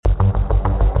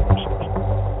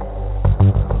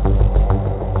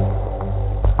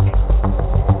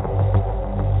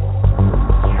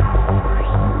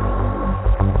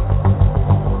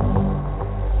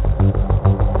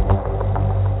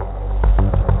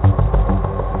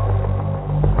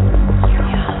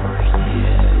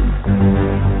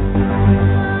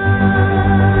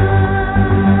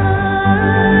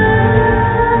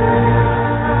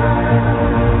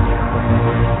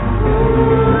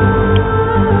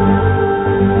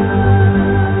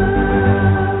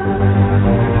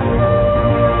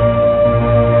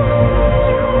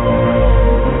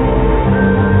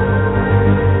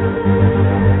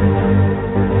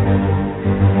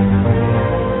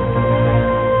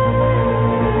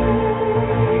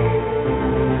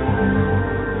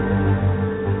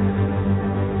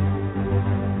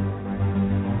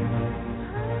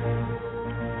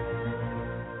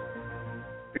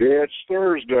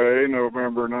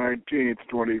November 19th,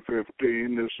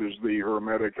 2015. This is the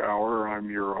Hermetic Hour. I'm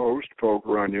your host, Poke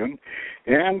Runyon.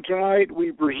 And tonight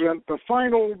we present the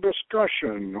final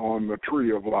discussion on the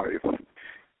Tree of Life,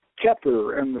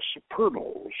 Kether and the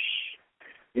Supernals.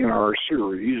 In our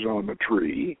series on the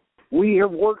tree, we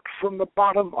have worked from the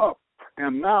bottom up,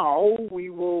 and now we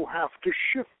will have to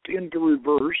shift into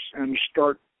reverse and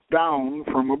start down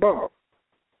from above.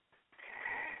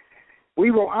 We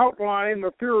will outline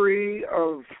the theory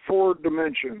of 4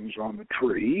 dimensions on the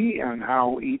tree and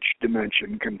how each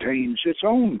dimension contains its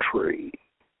own tree.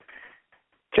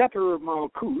 Kether of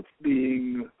Malkuth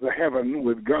being the heaven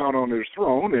with God on his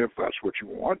throne, if that's what you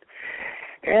want.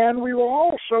 And we will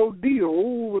also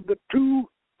deal with the 2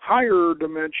 higher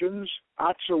dimensions,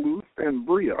 Atziluth and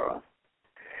Briah,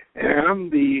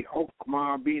 and the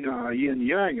Chokmah-Binah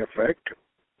yin-yang effect.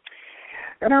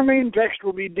 And our main text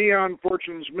will be Dion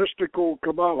Fortune's mystical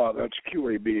Qabalah, that's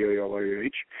Qabalah,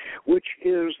 which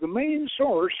is the main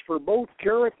source for both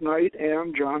Gareth Knight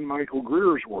and John Michael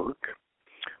Greer's work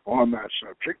on that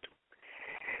subject.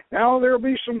 Now, there will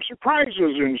be some surprises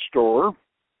in store,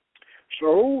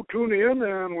 so tune in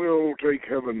and we'll take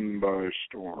heaven by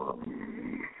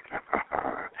storm.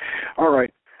 All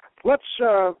right, let's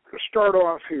start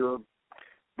off here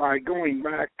by going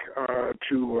back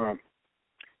to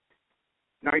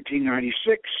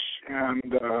 1996 and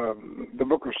the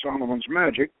Book of Solomon's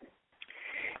Magic.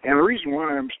 And the reason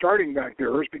why I'm starting back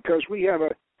there is because we have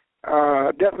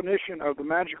a definition of the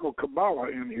magical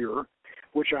Qabalah in here,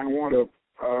 which I want to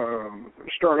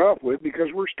start off with,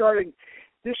 because we're starting,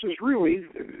 this is really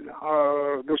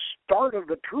the start of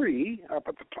the tree up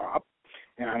at the top.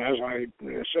 And as I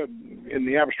said in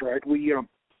the abstract, we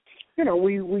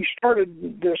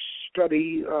started this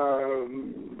study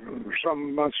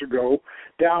some months ago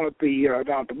down at the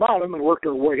bottom and worked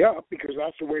our way up, because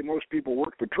that's the way most people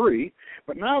work the tree.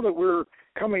 But now that we're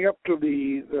coming up to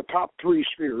the top 3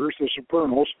 spheres, the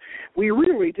Supernals, we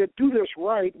really, to do this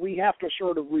right, we have to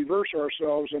sort of reverse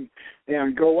ourselves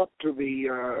and go up to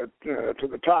the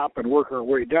top and work our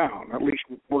way down. At least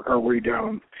work our way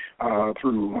down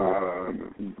through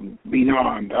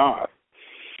Binah and Dot.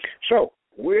 So,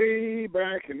 way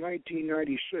back in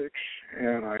 1996,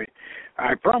 and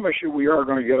I promise you we are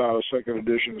going to get out a second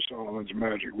edition of Solomon's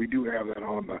Magic. We do have that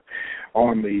on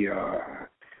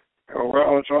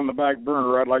it's on the back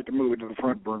burner. I'd like to move it to the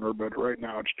front burner, but right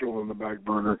now it's still on the back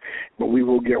burner. But we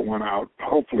will get one out,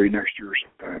 hopefully next year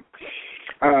sometime.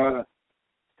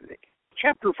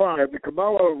 Chapter 5, the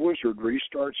Qabalah of Wizardry,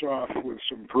 starts off with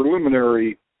some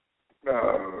preliminary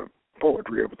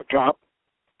poetry up at the top.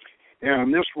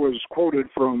 And this was quoted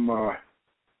from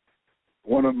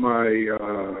one of my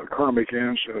karmic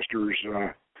ancestors,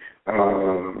 a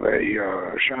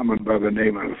shaman by the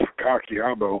name of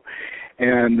Qabalah,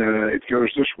 and it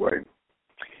goes this way.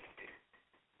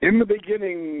 In the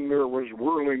beginning there was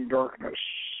whirling darkness,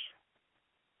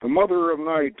 the mother of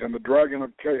night and the dragon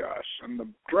of chaos, and the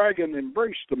dragon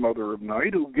embraced the mother of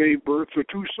night, who gave birth to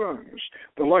 2 sons,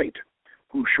 the light,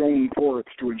 who shone forth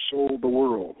to ensoul the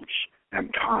worlds,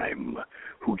 and time,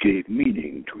 who gave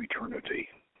meaning to eternity.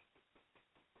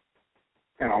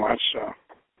 Now, that's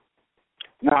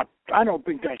not, I don't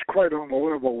think that's quite on the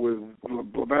level with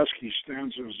Blavatsky's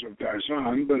stanzas of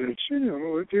Dion, but it's,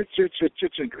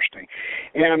 it's interesting.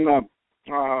 And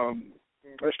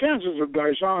the stanzas of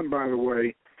Dion, by the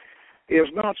way, is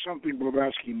not something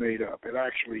Blavatsky made up. It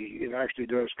actually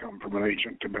does come from an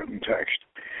ancient Tibetan text.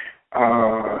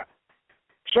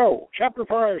 So, Chapter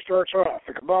 5 starts off,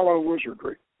 the Qabalah of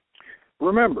Wizardry.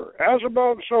 Remember, as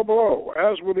above, so below,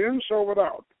 as within, so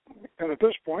without. And at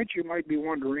this point, you might be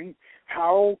wondering,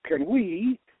 how can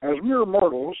we, as mere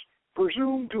mortals,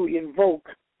 presume to invoke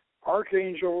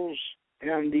archangels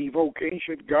and evoke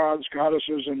ancient gods,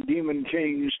 goddesses, and demon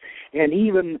kings, and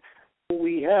even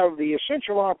we have the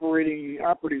essential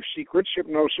operative secrets,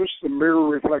 hypnosis, the mirror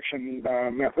reflection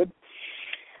method,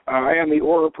 and the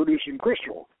aura-producing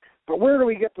crystal. But where do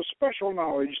we get the special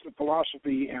knowledge, the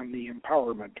philosophy, and the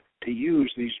empowerment to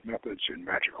use these methods in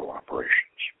magical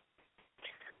operations?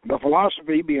 The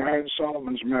philosophy behind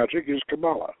Solomon's Magic is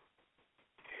Qabalah.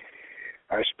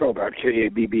 I spelled out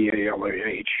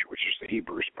K-A-B-B-A-L-A-H, which is the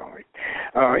Hebrew spelling.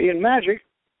 In magic,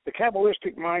 the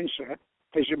Kabbalistic mindset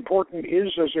is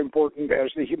as important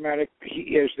as the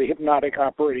hypnotic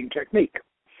operating technique.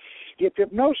 If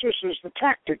hypnosis is the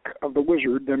tactic of the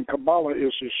wizard, then Qabalah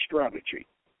is his strategy.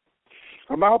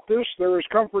 About this, there is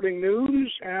comforting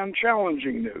news and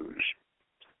challenging news.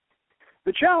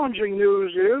 The challenging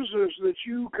news is that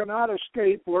you cannot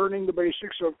escape learning the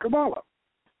basics of Qabalah.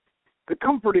 The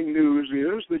comforting news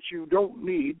is that you don't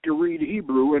need to read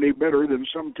Hebrew any better than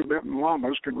some Tibetan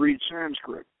lamas can read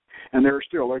Sanskrit, and they're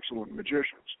still excellent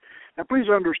magicians. Now, please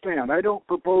understand, I don't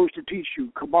propose to teach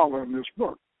you Qabalah in this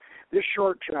book. This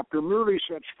short chapter merely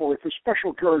sets forth the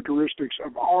special characteristics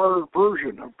of our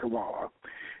version of Qabalah,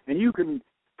 and you can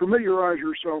familiarize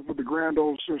yourself with the grand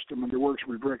old system and the works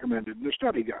we've recommended in the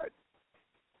study guide.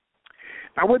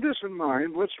 Now, with this in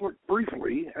mind, let's look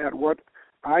briefly at what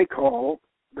I call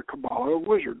the Qabalah of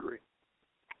wizardry.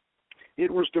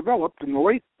 It was developed in the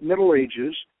late Middle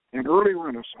Ages and early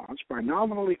Renaissance by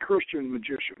nominally Christian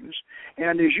magicians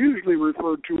and is usually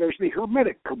referred to as the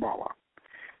Hermetic Qabalah.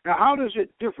 Now, how does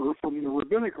it differ from the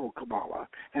rabbinical Qabalah,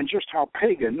 and just how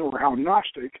pagan or how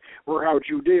Gnostic or how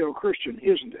Judeo-Christian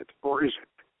isn't it, or is it?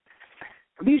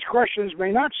 These questions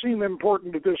may not seem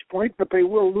important at this point, but they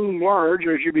will loom large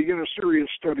as you begin a serious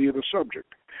study of the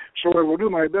subject. So I will do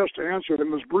my best to answer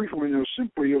them as briefly and as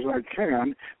simply as I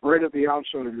can right at the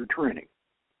outset of your training.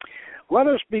 Let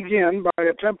us begin by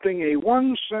attempting a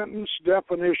one-sentence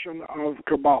definition of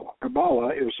Qabalah.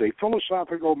 Qabalah is a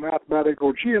philosophical,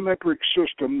 mathematical, geometric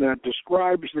system that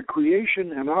describes the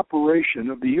creation and operation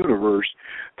of the universe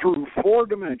through 4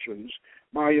 dimensions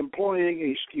by employing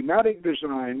a schematic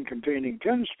design containing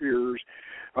 10 spheres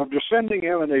of descending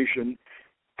emanation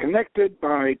connected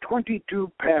by 22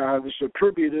 paths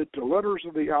attributed to letters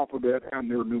of the alphabet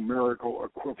and their numerical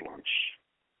equivalents.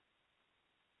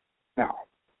 Now,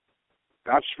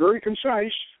 that's very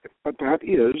concise, but that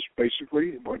is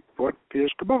basically what is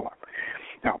Qabalah.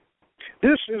 Now,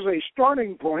 this is a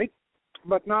starting point,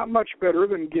 but not much better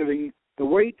than giving the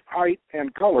weight, height,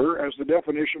 and color as the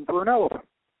definition for an elephant.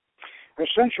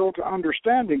 Essential to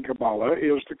understanding Qabalah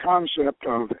is the concept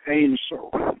of Ein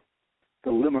Sof,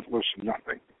 the limitless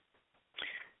nothing,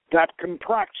 that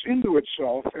contracts into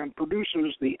itself and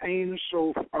produces the Ein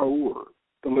Sof Aur,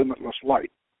 the limitless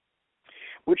light,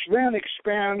 which then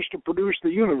expands to produce the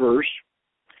universe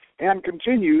and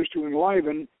continues to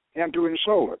enliven and to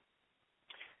ensoul it.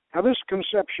 Now, this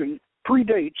conception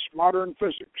predates modern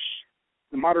physics,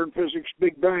 the modern physics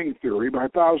Big Bang theory, by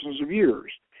thousands of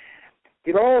years.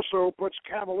 It also puts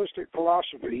Kabbalistic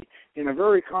philosophy in a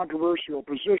very controversial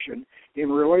position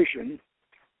in relation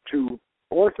to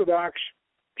Orthodox,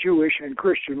 Jewish, and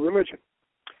Christian religion.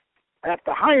 At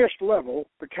the highest level,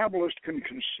 the Kabbalist can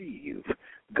conceive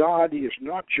God is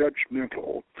not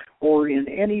judgmental or in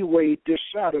any way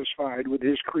dissatisfied with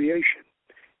his creation.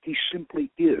 He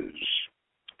simply is,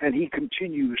 and he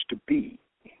continues to be.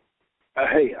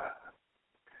 Ahea,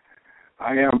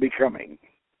 I am becoming.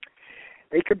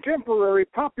 A contemporary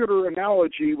popular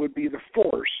analogy would be the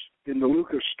Force in the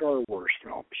Lucas Star Wars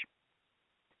films.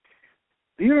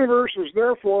 The universe is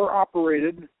therefore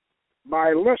operated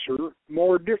by lesser,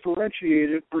 more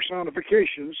differentiated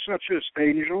personifications such as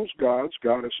angels, gods,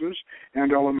 goddesses,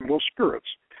 and elemental spirits.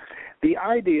 The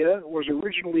idea was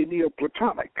originally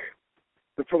Neoplatonic,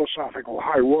 the philosophical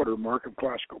high water mark of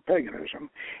classical paganism,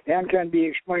 and can be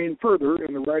explained further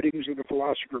in the writings of the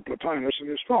philosopher Plotinus and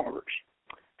his followers.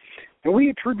 And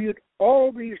we attribute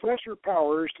all these lesser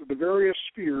powers to the various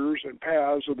spheres and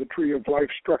paths of the Tree of Life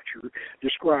structure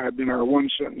described in our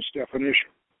one-sentence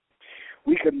definition.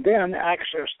 We can then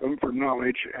access them for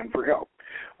knowledge and for help.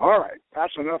 All right,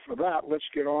 that's enough of that. Let's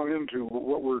get on into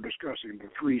what we're discussing, the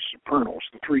 3 Supernals,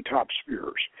 the 3 top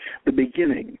spheres, the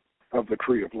beginning of the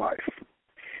Tree of Life.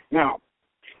 Now,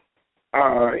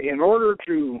 in order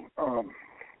to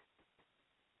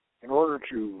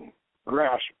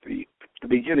grasp the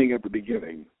beginning of the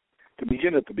beginning, to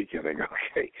begin at the beginning,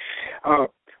 okay,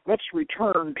 let's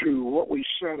return to what we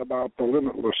said about the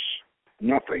limitless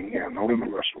nothing and the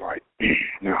limitless light.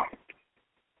 Now,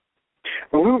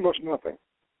 the limitless nothing,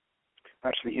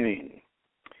 that's the Ein,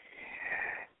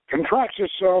 contracts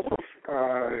itself,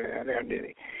 and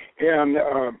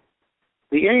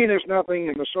the Ein is nothing,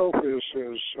 and the Sof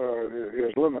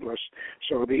is limitless.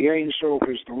 So the Ein Sof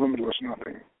is the limitless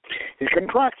nothing. It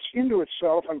contracts into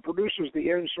itself and produces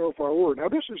the Ein Sof Aur. Now,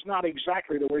 this is not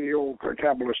exactly the way the old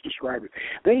Kabbalists described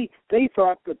it. They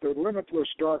thought that the limitless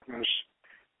darkness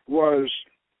was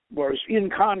in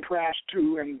contrast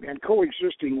to and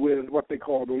coexisting with what they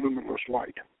call the limitless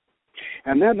light.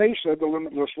 And then they said the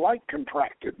limitless light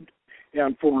contracted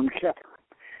and formed Kether.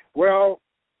 Well,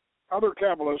 other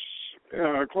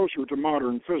Kabbalists closer to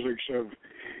modern physics have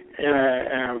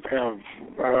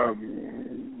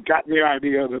gotten the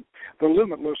idea that the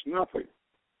limitless nothing,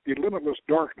 the limitless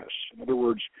darkness, in other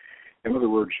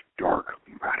words, dark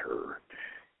matter,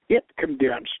 it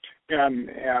condensed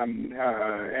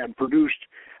and produced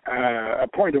a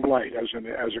point of light as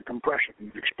a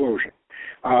compression explosion.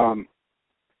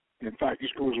 In fact,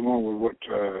 this goes along with what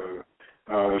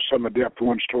some adept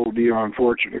once told Dion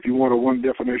Fortune. If you want a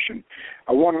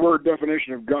one-word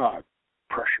definition of God,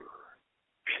 pressure.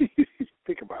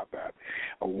 Think about that.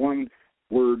 A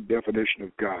one-word definition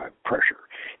of God, pressure.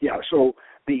 Yeah, so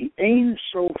the Ein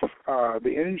Sof,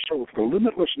 the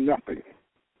limitless nothing,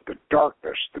 the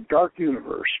darkness, the dark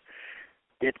universe,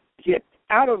 it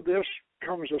out of this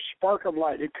comes a spark of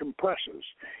light. It compresses,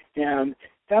 and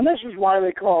this is why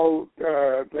they call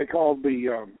the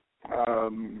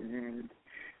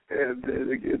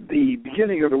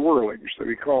beginning of the whirlings that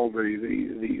we call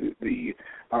the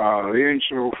Ein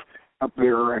Sof up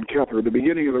there and Kether, the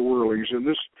beginning of the whirlings, and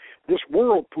this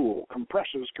whirlpool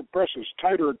compresses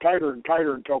tighter and tighter and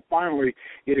tighter until finally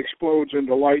it explodes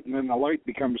into light, and then the light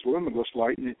becomes limitless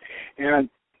light, and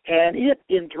it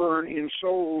in turn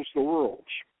ensouls the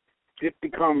worlds. It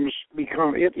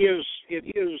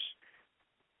is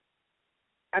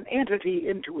an entity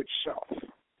into itself.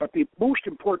 But the most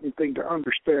important thing to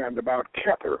understand about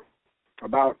Kether,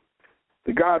 about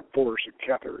the God force of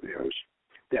Kether, is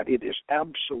that it is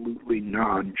absolutely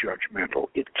non-judgmental.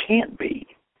 It can't be.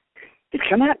 It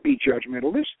cannot be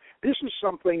judgmental. This is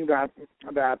something that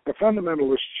the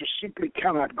fundamentalists just simply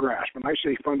cannot grasp. When I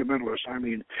say fundamentalists, I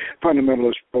mean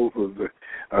fundamentalists both of the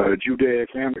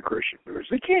Judaic and the Christian views.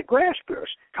 They can't grasp this.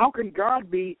 How can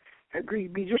God be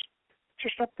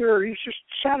just up there? He's just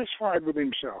satisfied with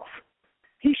himself.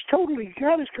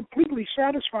 God is completely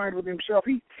satisfied with himself.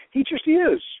 He just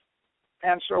is.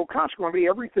 And so consequently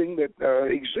everything that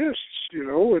exists,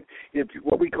 it's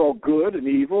what we call good and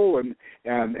evil and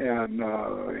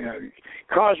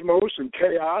cosmos and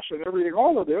chaos and everything,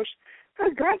 all of this,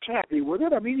 God's happy with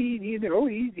it. I mean, he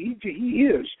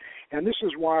is. And this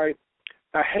is why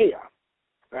Ahea,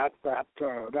 that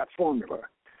formula,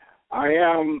 I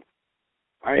am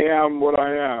what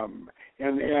I am.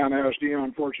 And as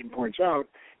Dion Fortune points out,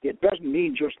 it doesn't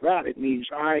mean just that. It means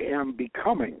I am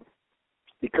becoming,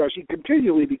 because he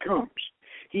continually becomes.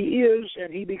 He is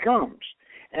and he becomes.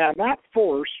 And that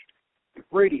force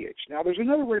radiates. Now, there's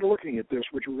another way of looking at this,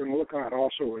 which we're going to look at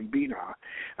also in Binah,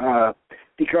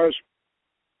 because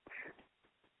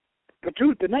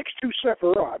the next two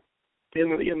Sephirot in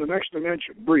the next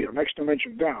dimension, Briah, next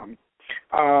dimension down,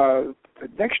 the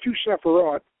next two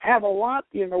Sephirot have a lot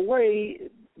in a way.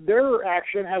 Their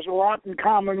action has a lot in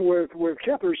common with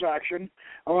Kether's action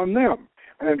on them.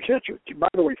 And Kether, by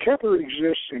the way, Kether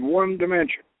exists in one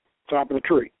dimension, top of the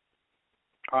tree.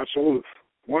 Atziluth,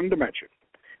 one dimension.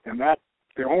 And that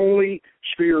the only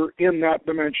sphere in that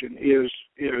dimension is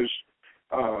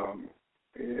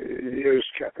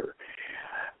Kether.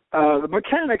 The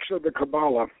mechanics of the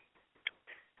Qabalah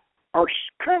are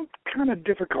kind of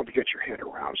difficult to get your head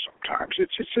around sometimes.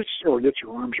 Or get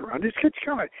your arms around. It's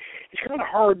kind of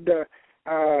hard.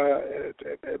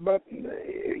 But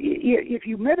if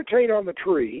you meditate on the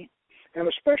tree, and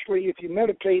especially if you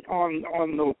meditate on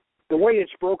the way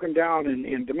it's broken down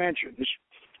in dimensions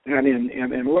and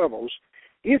in levels,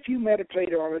 if you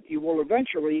meditate on it, you will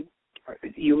eventually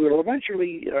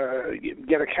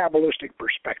get a Kabbalistic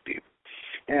perspective.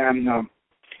 And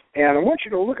I want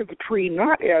you to look at the tree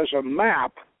not as a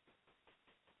map,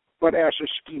 but as a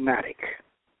schematic.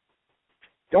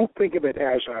 Don't think of it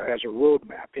as a road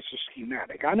map. It's a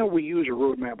schematic. I know we use a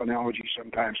road map analogy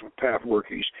sometimes with path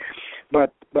workies,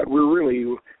 but we're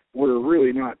really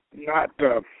not.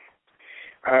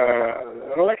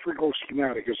 Electrical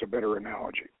schematic is a better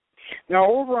analogy. Now,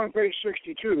 over on page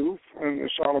 62 in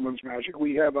Solomon's Magic,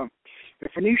 we have the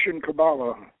Phoenician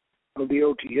Qabalah of the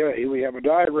OTA. We have a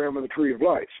diagram of the Tree of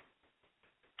Life.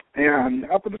 And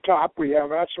up at the top, we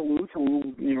have Atziluth,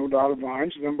 dotted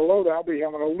lines, and then below that, we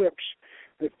have an ellipse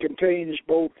that contains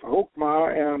both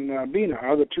Chokmah and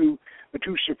Binah, the two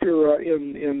Sephira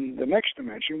in the next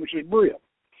dimension, which is Briah.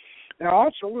 Now,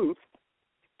 Atziluth,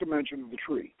 dimension of the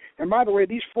tree. And by the way,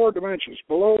 these four dimensions,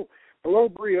 below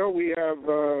Briah, we have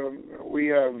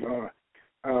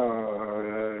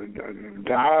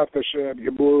Da'ath,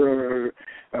 Geburah,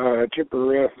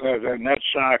 Tippereth,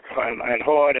 Netzach, and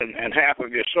Hod, and half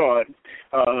of Yesod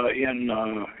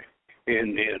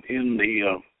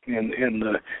in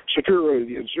the Sephira of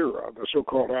Yetzirah, the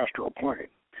so-called astral plane.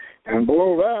 And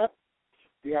below that,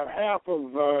 you have half of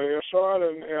Yesod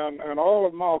and all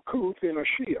of Malkuth in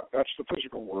Ashia. That's the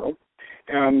physical world.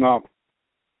 And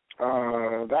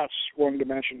that's one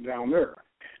dimension down there.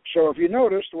 So if you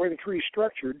notice the way the tree is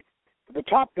structured, the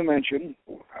top dimension,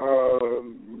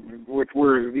 which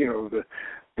were the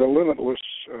limitless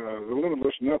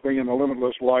nothing and the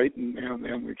limitless light and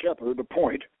the Kether, the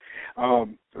point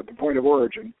of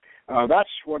origin, that's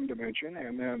one dimension,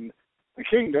 and then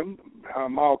kingdom,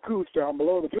 Malkuth, down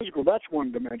below the physical. That's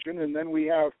one dimension, and then we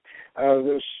have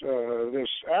this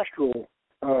astral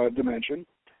dimension,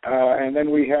 and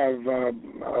then we have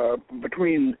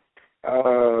between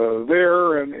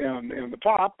there and the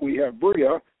top we have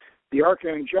Briah, the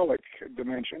archangelic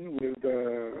dimension, with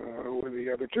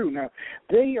the other two. Now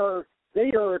they are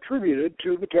attributed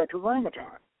to the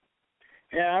Tetragrammaton.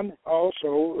 And also,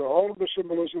 all of the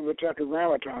symbolism of the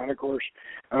Tetragrammaton, of course,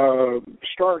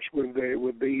 starts with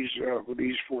these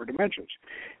four dimensions,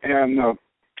 and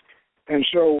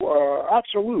so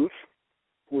Atziluth,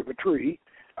 with the tree,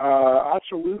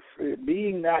 Atziluth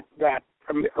being that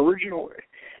original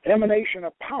emanation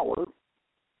of power,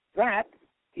 that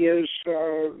is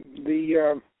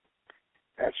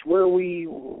that's where we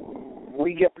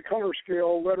get the color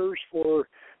scale letters for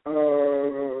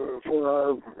our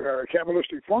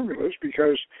Kabbalistic formulas,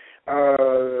 because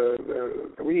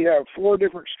we have four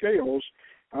different scales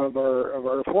of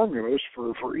our formulas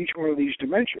for each one of these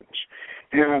dimensions,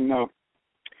 and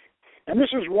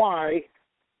this is why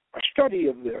a study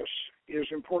of this is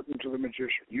important to the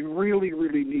magician. You really,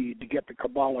 really need to get the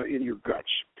Qabalah in your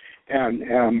guts, and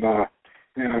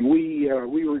we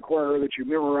require that you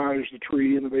memorize the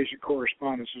tree and the basic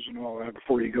correspondences and all that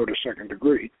before you go to second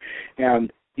degree,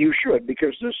 and you should,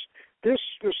 because this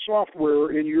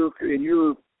software in your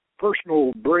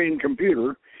personal brain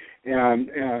computer, and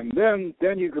then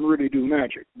you can really do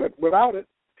magic. But without it,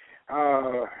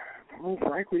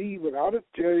 frankly, without it,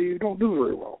 you don't do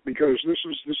very well, because this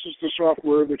is the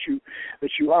software that you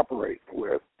operate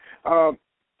with. Now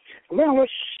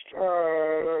let's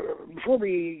before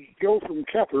we go from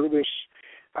Kether,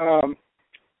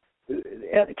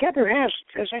 Kether has,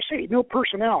 as I say, no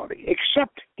personality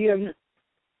except in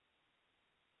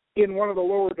one of the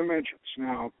lower dimensions.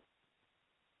 Now,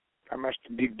 I must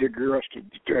dig Gareth to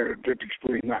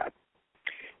explain that.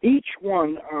 Each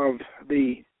one of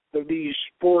these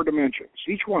four dimensions,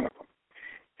 each one of them,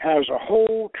 has a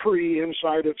whole tree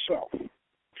inside itself,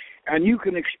 and you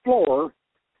can explore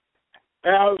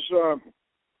as a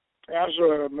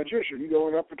magician,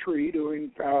 going up a tree,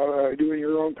 doing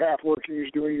your own path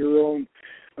workings, doing your own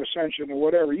ascension or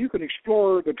whatever. You can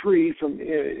explore the tree from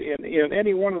in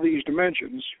any one of these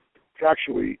dimensions. It's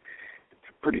actually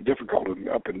pretty difficult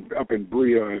up in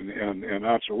Briah and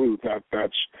Atziluth.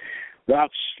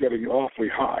 That's getting awfully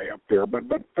high up there. But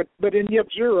in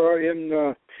Yetzirah, in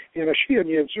Ashia and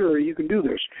Yetzirah, you can do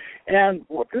this. And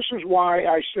this is why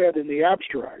I said in the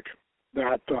abstract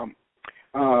that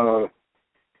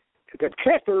the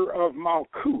Kether of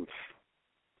Malkuth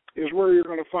is where you're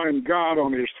going to find God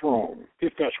on his throne,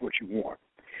 if that's what you want.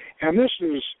 And this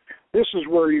is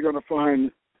where you're going to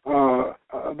find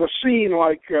the scene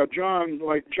like John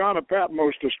of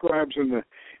Patmos describes in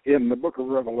the book of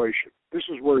Revelation. This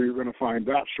is where you're going to find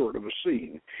that sort of a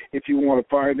scene. If you want to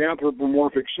find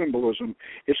anthropomorphic symbolism,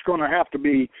 it's going to have to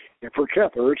be, for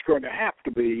Kether, it's going to have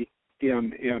to be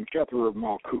in Kether of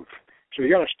Malkuth. So you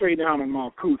got to stay down in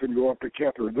Malkuth and go up to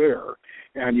Kether there,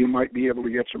 and you might be able to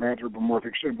get some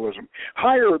anthropomorphic symbolism.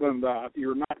 Higher than that,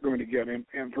 you're not going to get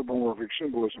anthropomorphic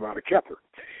symbolism out of Kether.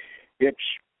 It's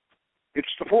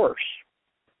the Force.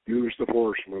 Use the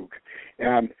Force, Luke,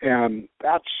 and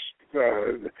that's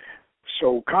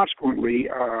so. Consequently,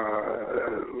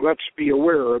 let's be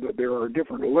aware that there are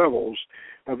different levels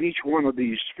of each one of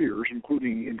these spheres,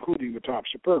 including the top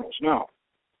supernals. Now,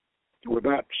 with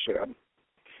that said,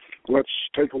 let's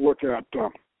take a look at,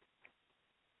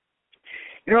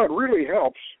 it really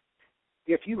helps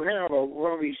if you have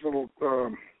one of these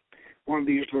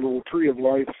little Tree of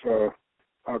Life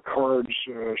cards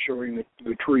showing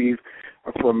the tree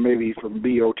from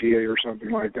BOTA or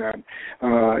something like that.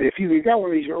 If you got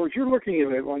one of these, or if you're looking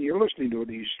at it when you're listening to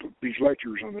these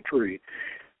lectures on the tree,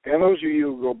 and those of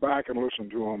you who go back and listen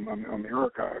to them on the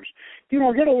archives,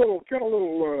 get a little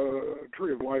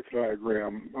Tree of Life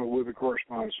diagram with the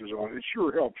correspondences on it. It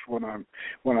sure helps when I'm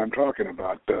talking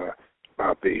about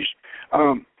these.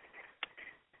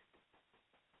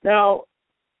 Now,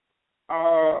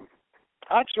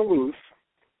 Atziluth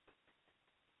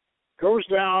goes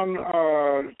down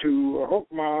to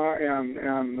Chokmah and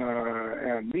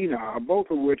Binah, both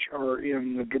of which are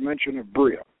in the dimension of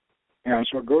Briah. And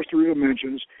so it goes through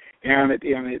dimensions, and it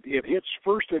hits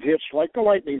first. It hits like the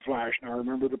lightning flash. Now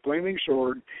remember the flaming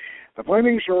sword. The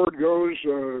flaming sword goes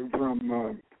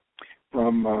from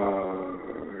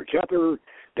Kether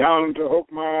down to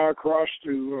Chokmah, across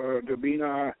to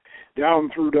Binah, down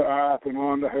through to Ath, and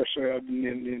on to Hesed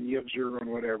and Yetzirah and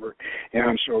whatever.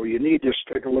 And so you need to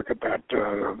take a look at that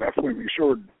flaming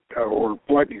sword or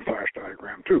lightning flash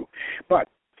diagram too. But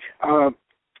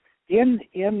in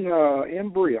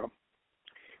Briah,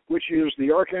 which is the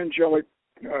archangelic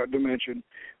dimension,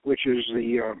 which is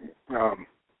the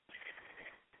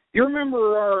you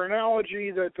remember our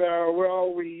analogy that,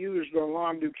 we used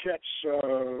Alain Duquette's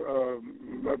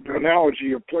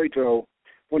analogy of Plato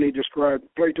when he described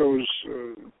Plato's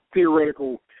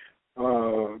theoretical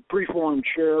preformed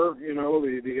chair,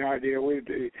 the idea we're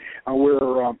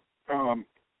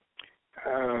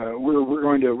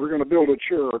going to build a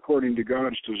chair according to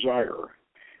God's desire.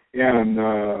 And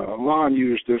Lon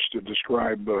used this to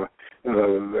describe the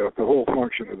whole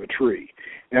function of the tree.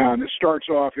 And it starts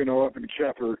off, up in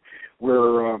Kether,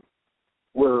 where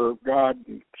God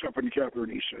is up in Kether,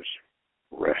 and he says,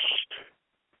 rest.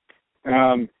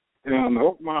 And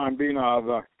Chokmah and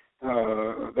Binah,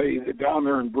 they down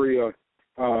there in Briah,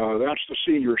 that's the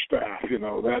senior staff,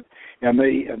 that, and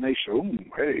they say,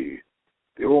 hey,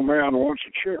 the old man wants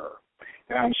a chair.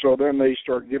 And so then they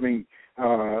start giving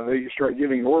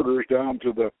orders down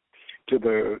to the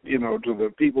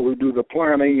people who do the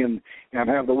planning and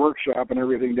have the workshop and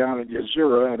everything down at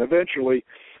Gezerah, and eventually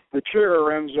the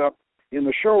chair ends up in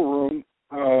the showroom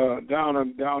down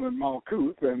in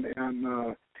Malkuth,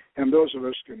 and those of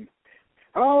us can.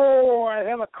 Oh, I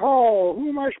have a call. Who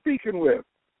am I speaking with?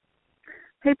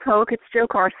 Hey, Poke, it's Joe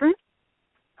Carson.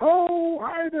 Oh,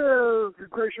 hi there,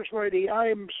 gracious lady. I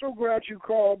am so glad you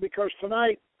called, because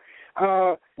tonight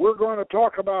we're going to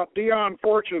talk about Dion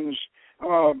Fortune's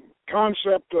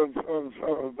concept of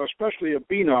especially of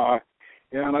Binah,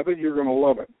 and I think you're going to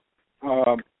love it.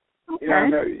 Okay.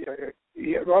 And,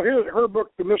 her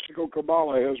book, The Mystical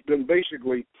Qabalah, has been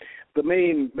basically the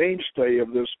mainstay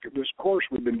of this course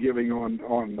we've been giving on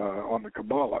the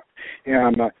Qabalah,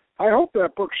 and I hope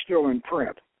that book's still in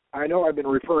print. I know I've been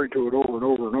referring to it over and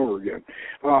over and over again.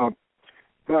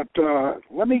 But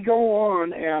let me go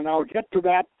on, and I'll get to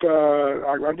that.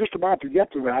 I'm just about to get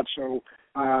to that. So,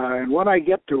 and when I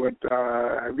get to it,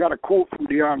 I've got a quote from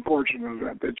Dion Fortune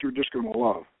that you're just going to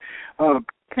love.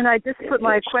 Can I just put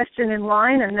my question in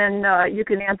line, and then you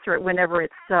can answer it whenever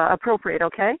it's appropriate,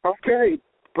 okay? Okay.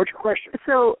 Put your question.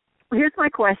 So here's my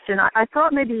question. I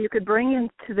thought maybe you could bring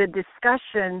into the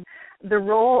discussion the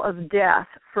role of death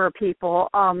for people,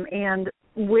 and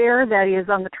where that is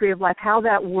on the Tree of Life, how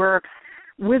that works,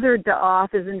 whether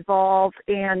Da'ath is involved,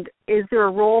 and is there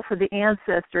a role for the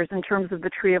ancestors in terms of the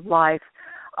Tree of Life?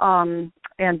 And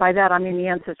by that I mean the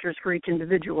ancestors for each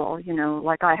individual,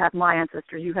 like I have my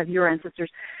ancestors, you have your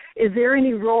ancestors. Is there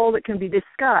any role that can be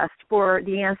discussed for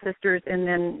the ancestors and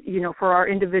then, for our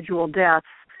individual deaths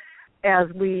as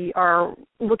we are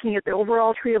looking at the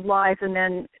overall Tree of Life, and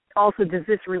then also does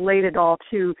this relate at all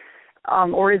to,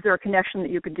 or is there a connection that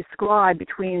you could describe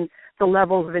between the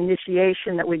levels of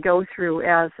initiation that we go through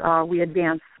as we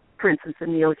advance, for instance,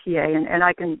 in the OTA? And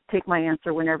I can take my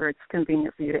answer whenever it's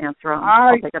convenient for you to answer.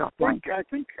 I'll take it offline. I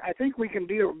think we can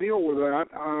deal with that.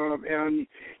 And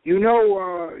you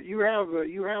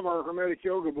have our Hermetic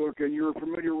Yoga book, and you're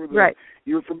familiar with right.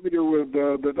 You're familiar with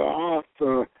the Da'ath,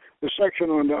 the section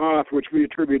on Da'ath, which we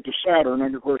attribute to Saturn,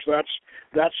 and of course that's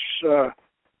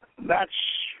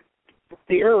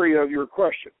the area of your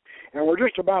question. And we're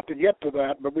just about to get to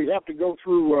that, but we have to go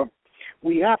through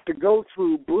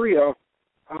Briah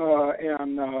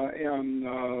and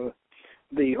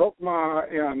the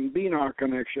Chokmah and Binah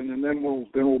connection, and then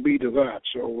we'll be to that.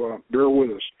 So bear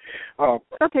with us.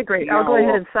 Okay, great. I'll go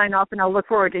ahead and sign off, and I'll look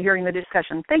forward to hearing the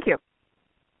discussion. Thank you.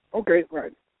 Okay,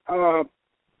 right.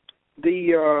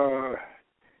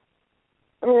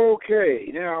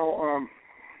 Okay, now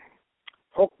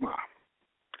Chokmah.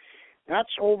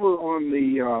 That's over on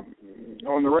the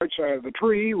right side of the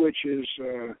tree, which is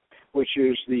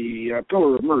the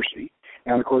pillar of mercy,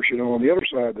 and of course, on the other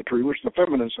side of the tree, which is the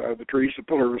feminine side of the tree, is the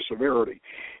pillar of severity.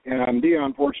 And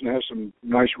Dion Fortune has some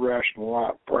nice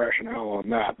rationale on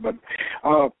that. But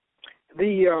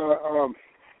the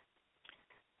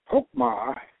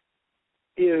Chokmah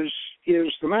is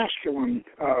the masculine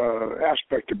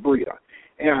aspect of Briah,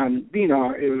 and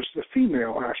Binah is the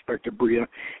female aspect of Briah.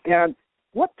 And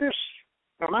what this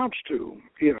amounts to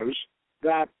is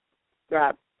that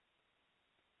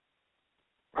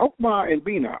Chokmah and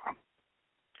Binah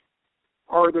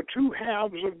are the two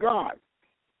halves of God,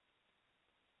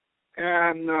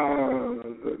 and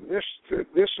this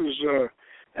is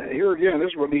here again.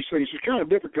 This is one of these things. It's kind of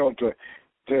difficult to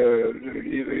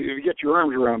get your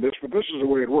arms around this, but this is the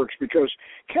way it works, because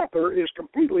Kether is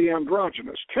completely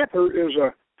androgynous. Kether is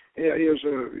the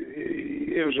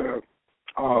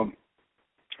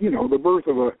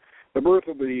birth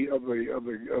of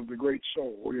the great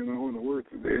soul, and the birth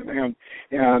of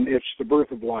and it's the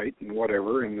birth of light and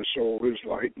whatever, and the soul is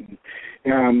light,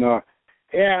 and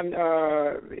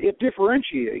it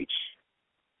differentiates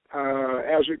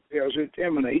as it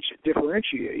emanates, it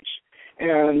differentiates,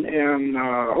 and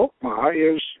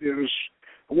Chokmah is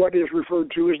what is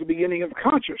referred to as the beginning of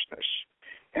consciousness.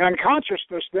 And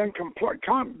consciousness then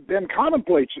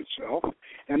contemplates itself,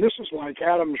 and this is like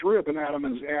Adam's rib and Adam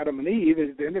and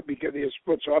Eve. Then it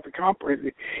splits off. It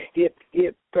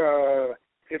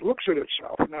looks at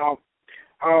itself. Now,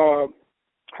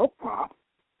 Chokmah,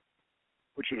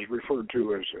 which is referred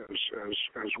to as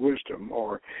wisdom,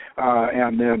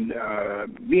 and then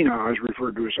Binah is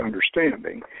referred to as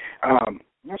understanding.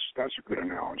 That's a good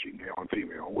analogy, male and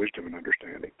female, wisdom and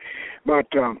understanding. But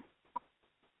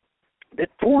it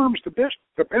forms the best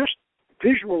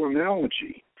visual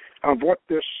analogy of what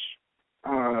this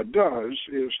does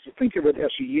is to think of it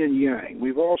as a yin-yang.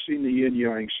 We've all seen the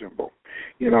yin-yang symbol.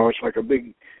 It's like a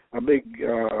big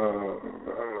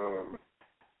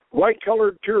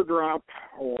light-colored teardrop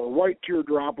or white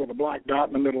teardrop with a black dot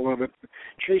in the middle of it,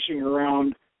 chasing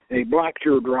around a black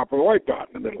teardrop with a white dot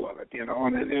in the middle of it.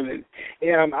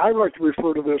 And I like to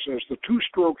refer to this as the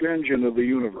two-stroke engine of the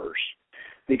universe.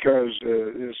 Because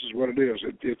this is what it is.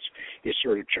 It's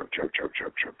sort of chug.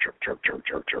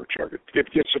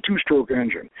 It's a two-stroke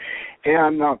engine,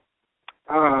 and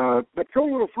but go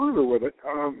a little further with it.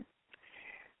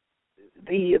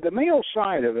 The male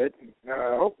side of it,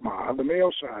 Chokmah, the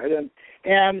male side, and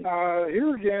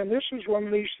here again, this is one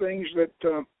of these things that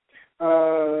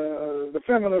the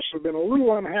feminists have been a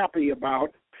little unhappy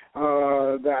about.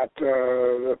 That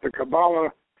the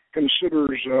Qabalah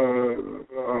considers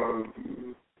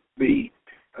the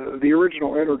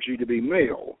original energy to be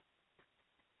male.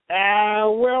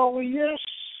 Well, yes,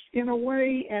 in a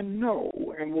way, and no,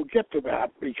 and we'll get to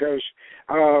that because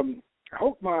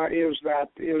Chokmah is that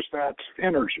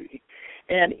energy,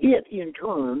 and it in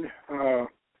turn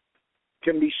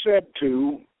can be said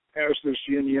to, as this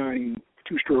yin-yang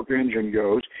two-stroke engine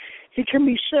goes, it can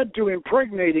be said to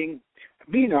impregnating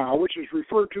Binah, which is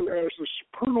referred to as the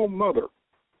supernal mother.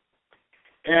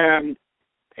 And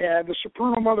the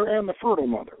supernal mother and the fertile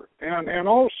mother. And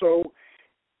also,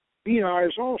 Binah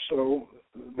is also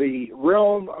the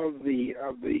realm of the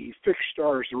fixed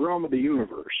stars, the realm of the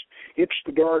universe. It's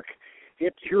the dark.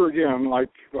 It's here again,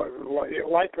 like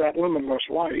that limitless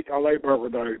light. I like the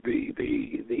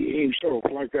Ein Sof,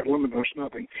 like that limitless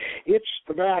nothing. It's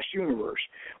the vast universe.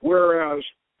 Whereas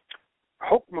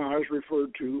Chokmah is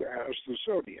referred to as the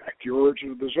zodiac, the origin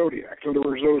of the zodiac. In other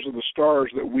words, those are the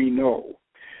stars that we know.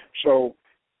 So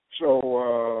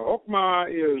Chokmah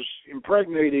is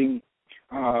impregnating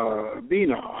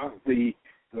Binah, the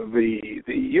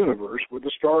universe, with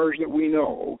the stars that we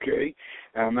know. Okay,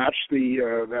 and that's the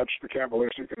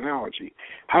Kabbalistic analogy.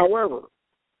 However,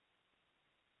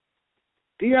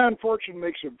 Dion Fortune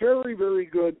makes a very, very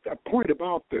good point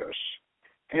about this,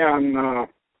 and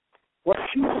what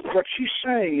she's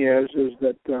saying is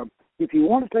that if you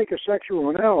want to take a sexual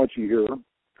analogy here.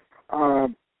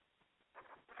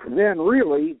 Then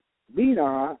really,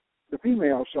 Binah, the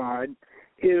female side,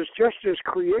 is just as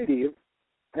creative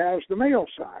as the male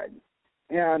side.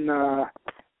 And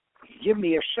give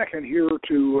me a second here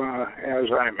to,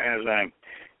 as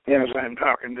I'm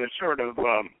talking, to sort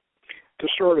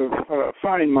of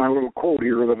find my little quote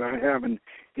here that I have in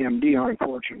Dion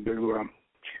Fortune to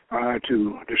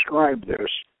describe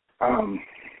this.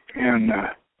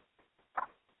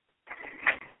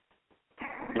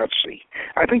 Let's see.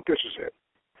 I think this is it.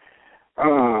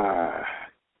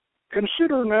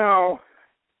 Consider now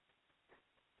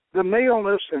the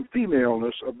maleness and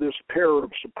femaleness of this pair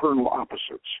of supernal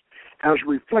opposites as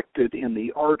reflected in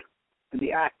the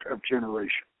act of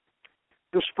generation.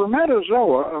 The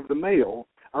spermatozoa of the male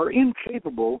are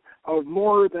incapable of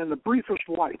more than the briefest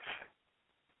life.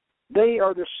 They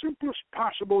are the simplest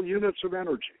possible units of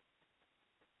energy.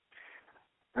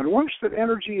 And once that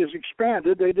energy is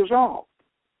expanded, they dissolve.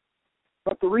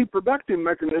 But the reproductive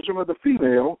mechanism of the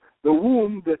female, the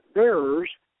womb that bears,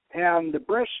 and the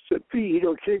breasts that feed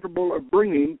are capable of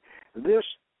bringing this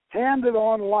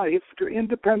handed-on life to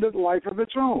independent life of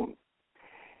its own.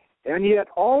 And yet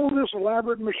all this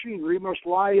elaborate machinery must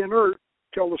lie inert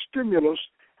till the stimulus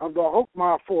of the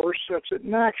Chokmah force sets it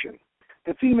in action.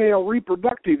 The female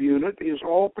reproductive unit is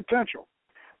all potential,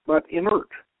 but inert.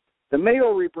 The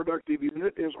male reproductive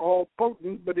unit is all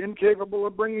potent, but incapable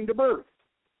of bringing to birth.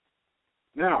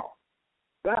 Now,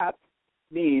 that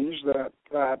means that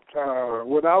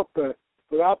without the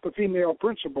female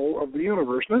principle of the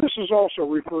universe, and this is also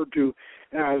referred to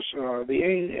as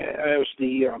the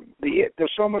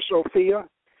Soma Sophia,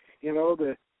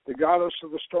 the goddess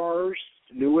of the stars,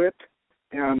 Nuit,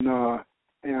 and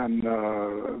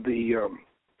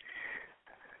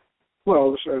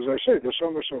Well, as I say, the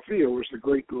Soma Sophia was the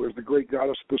great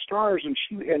goddess of the stars,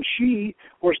 and she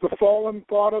was the fallen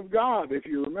thought of God, if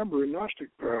you remember in Gnostic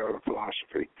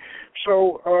philosophy.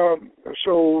 So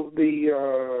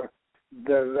the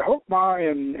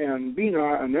Chokmah and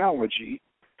Binah analogy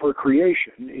for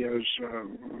creation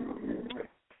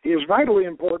is vitally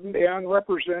important and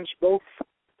represents both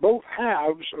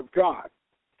halves of God.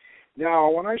 Now,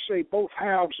 when I say both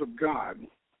halves of God,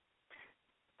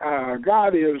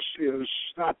 God is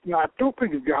not. Don't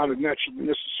think of God as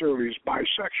necessarily as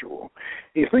bisexual.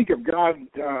 You think of God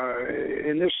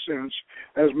in this sense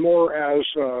as more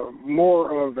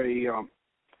of a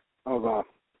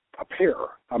pair,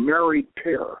 a married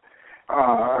pair,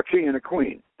 a king and a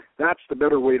queen. That's the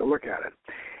better way to look at it.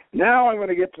 Now I'm going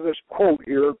to get to this quote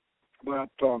here that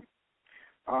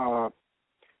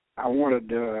I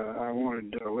wanted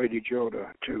Lady Jo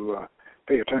to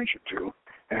pay attention to,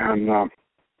 and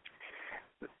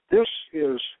this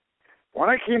is, when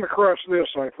I came across this,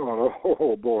 I thought,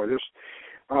 oh boy, this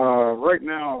right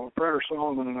now, Prater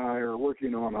Solomon and I are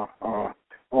working on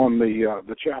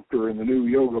the chapter in the new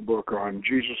yoga book on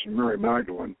Jesus and Mary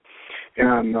Magdalene,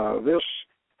 and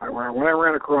when I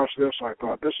ran across this, I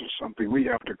thought this is something we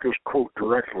have to just quote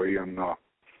directly in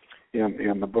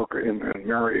the book in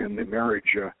the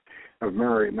marriage of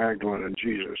Mary Magdalene and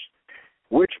Jesus,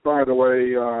 which, by the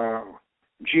way,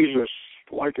 Jesus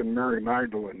likened Mary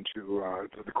Magdalene to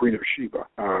the Queen of Sheba.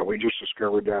 We just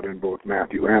discovered that in both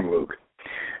Matthew and Luke.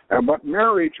 But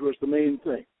marriage was the main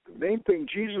thing. The main thing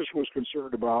Jesus was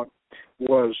concerned about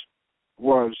was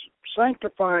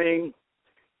sanctifying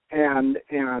and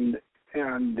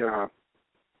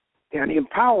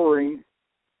empowering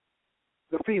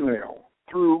the female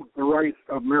through the rite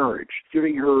of marriage,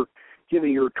 giving her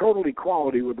total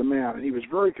equality with the man. And he was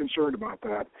very concerned about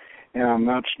that. And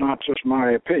that's not just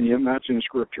my opinion, that's in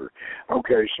Scripture.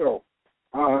 Okay, so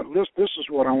this is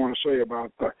what I want to say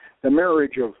about the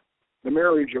marriage of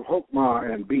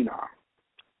Chokmah and Binah.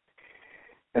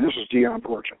 And this is Dion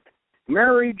Fortune.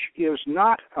 Marriage is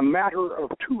not a matter of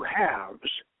two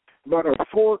halves, but of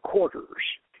four quarters,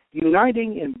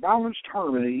 uniting in balanced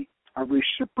harmony of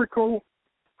reciprocal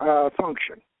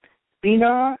function.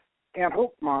 Binah and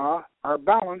Chokmah are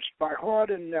balanced by Hod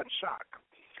and Netzach.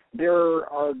 There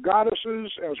are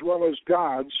goddesses as well as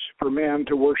gods for man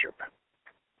to worship.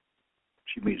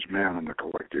 She means man in the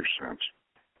collective sense.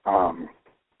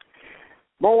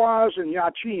 Boaz and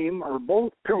Yachim are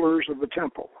both pillars of the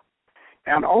temple,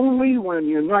 and only when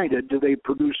united do they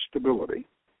produce stability.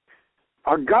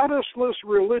 A goddessless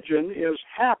religion is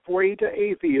halfway to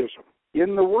atheism.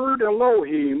 In the word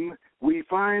Elohim, we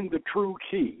find the true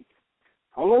key.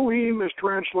 Elohim is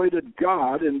translated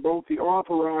God in both the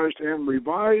authorized and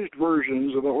revised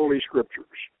versions of the Holy Scriptures.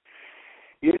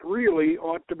 It really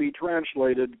ought to be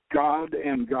translated God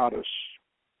and Goddess,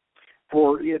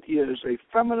 for it is a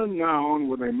feminine noun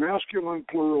with a masculine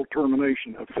plural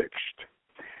termination affixed.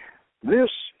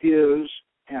 This is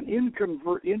an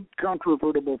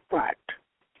incontrovertible fact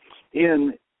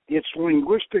in its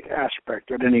linguistic aspect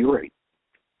at any rate,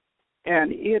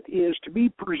 and it is to be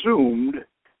presumed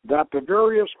that the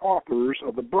various authors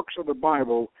of the books of the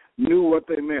Bible knew what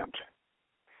they meant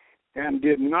and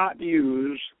did not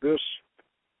use this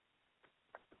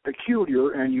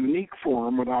peculiar and unique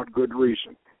form without good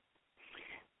reason.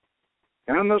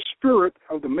 And the spirit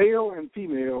of the male and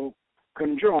female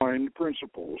conjoined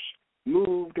principles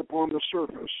moved upon the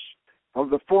surface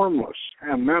of the formless,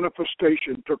 and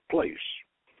manifestation took place.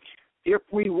 If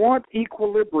we want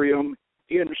equilibrium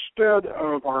instead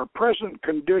of our present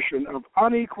condition of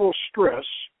unequal stress,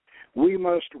 we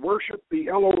must worship the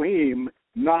Elohim,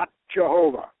 not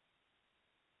Jehovah.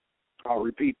 I'll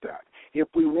repeat that. If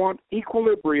we want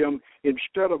equilibrium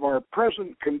instead of our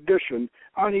present condition,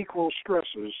 unequal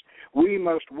stresses, we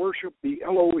must worship the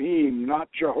Elohim, not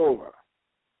Jehovah.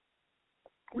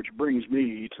 Which brings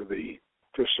me to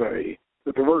say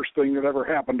that the worst thing that ever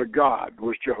happened to God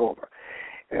was Jehovah.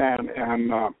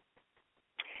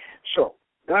 So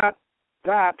that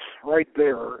right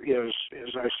there is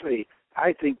I say,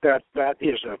 I think that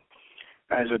is a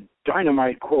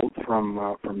dynamite quote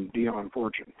from Dion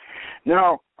Fortune.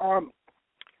 Now,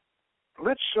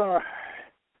 let's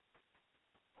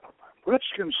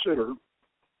consider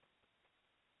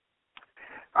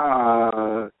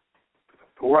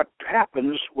what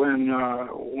happens when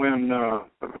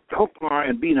Chokmah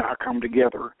and Binah come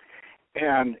together,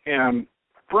 and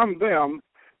from them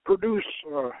produce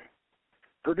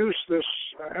this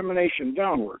emanation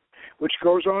downward, which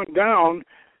goes on down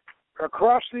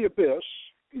across the abyss,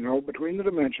 between the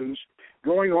dimensions,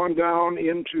 going on down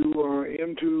into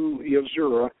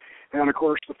Yezura, and of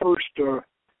course the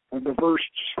the first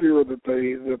sphere that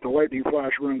the lightning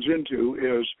flash runs into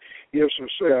is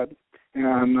Hesed,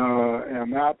 and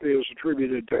that is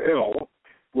attributed to El,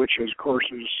 which of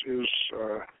course is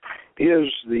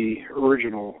the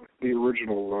original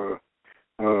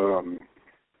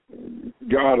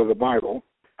God of the Bible,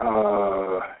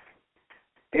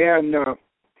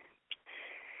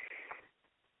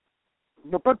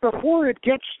 but before it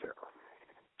gets there,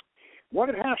 what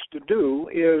it has to do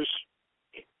is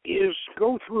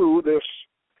go through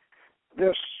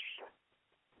this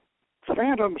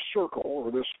phantom circle,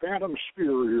 or this phantom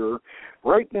sphere here,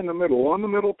 right in the middle, on the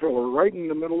middle pillar, right in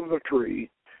the middle of the tree,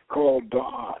 called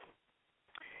Da'ath.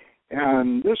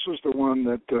 And this is the one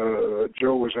that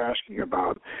Joe was asking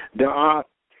about. Da'ath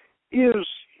is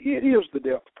the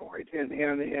depth point, and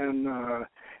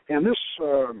this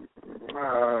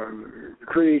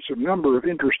creates a number of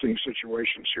interesting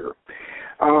situations here.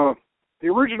 The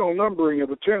original numbering of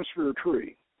the 10-sphere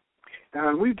tree,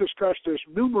 and we've discussed this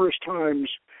numerous times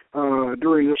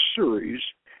during this series,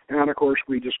 and of course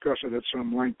we discuss it at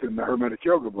some length in the Hermetic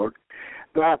Yoga book,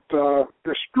 that the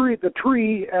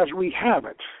tree as we have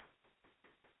it,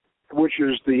 which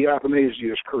is the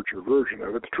Athanasius Kircher version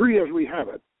of it, the tree as we have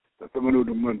it, the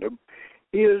Manudum Mundum,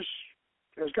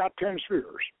 has got 10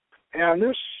 spheres. And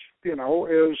this,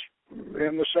 is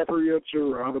in the Sefer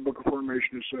Yetzirah, the Book of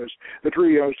Formation, it says the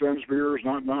tree has 10 spheres,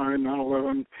 not 9, not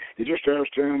 11. It just has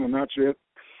 10, and that's it.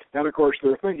 And, of course,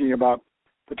 they're thinking about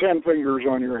the 10 fingers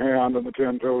on your hand and the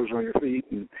 10 toes on your feet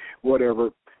and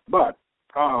whatever. But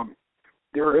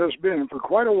there has been, for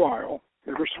quite a while,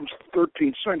 ever since the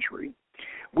 13th century,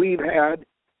 we've had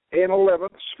an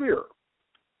 11th sphere.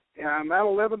 And that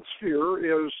 11th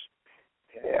sphere is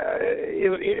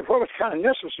it's kind of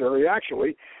necessary,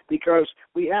 actually, because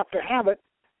we have to have it.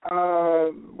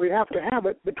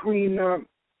 Between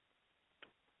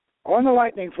on the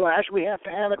lightning flash. We have to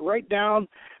have it right down,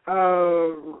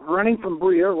 running from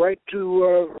Briah right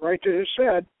to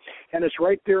Hesed, and it's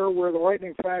right there where the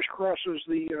lightning flash crosses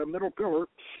the middle pillar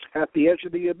at the edge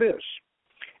of the abyss,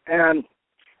 and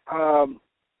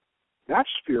that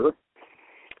sphere,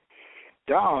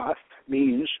 Da'ath,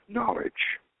 means knowledge.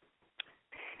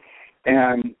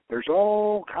 And there's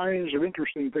all kinds of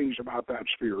interesting things about that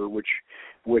sphere, which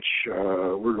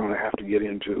we're going to have to get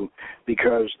into,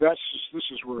 because this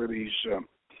is where these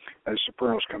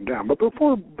Supernals come down. But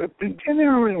before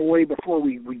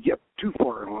we get too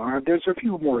far along, there's a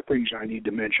few more things I need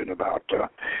to mention about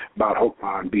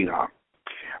Chokmah-Binah.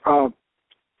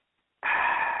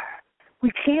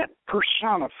 We can't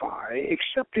personify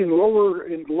except in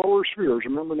lower spheres.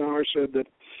 Remember now I said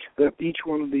that each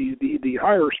one of the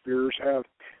higher spheres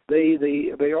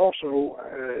they also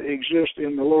exist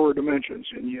in the lower dimensions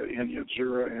in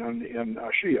Yetzirah and in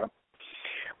Ashia.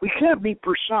 We can't be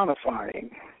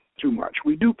personifying too much.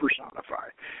 We do personify.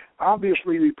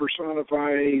 Obviously, we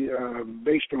personify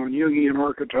based on Jungian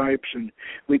archetypes, and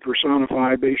we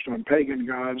personify based on pagan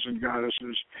gods and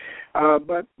goddesses.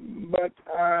 But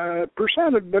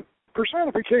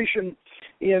personification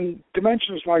in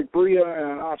dimensions like Briah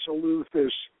and Atziluth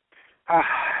is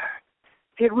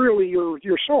it really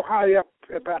you're so high up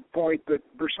at that point that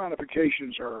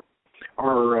personifications are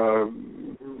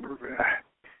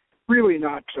really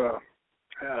not.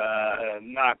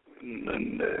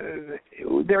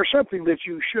 There's something that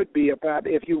you should be about.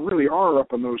 If you really are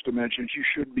up in those dimensions, you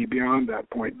should be beyond that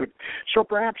point. But so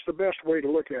perhaps the best way to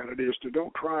look at it is to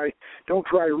don't try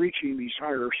reaching these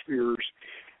higher spheres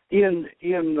in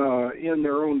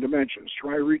their own dimensions.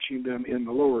 Try reaching them in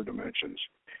the lower dimensions,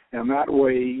 and that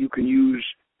way you can use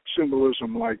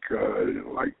symbolism like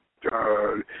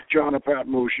John of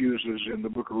Patmos uses in the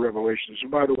Book of Revelations.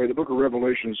 And by the way, the Book of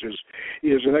Revelations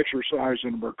is an exercise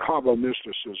in Merkaba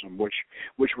mysticism, which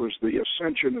was the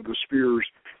ascension of the spheres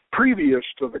previous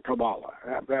to the Qabalah.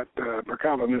 That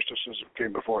Merkaba mysticism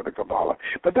came before the Qabalah.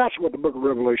 But that's what the Book of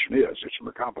Revelation is. It's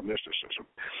Merkaba mysticism.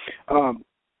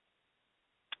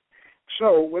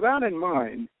 So with that in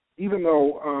mind, even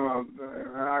though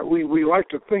we like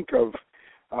to think of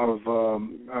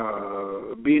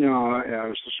Binah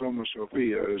as the Soma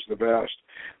Sophia, as the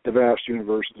vast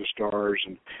universe of the stars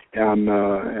and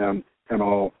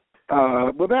all.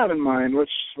 With that in mind,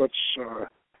 let's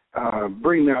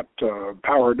bring that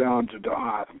power down to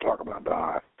Da'ath and talk about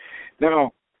Da'ath.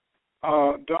 Now,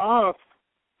 Da'ath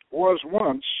was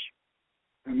once,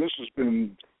 and this has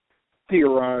been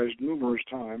theorized numerous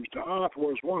times, Da'ath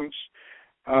was once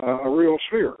a real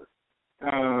sphere.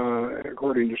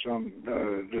 According to some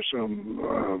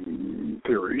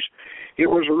theories, it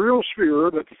was a real sphere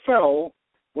that fell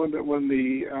when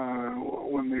they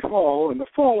fall, and the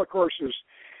fall, of course, is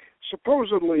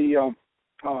supposedly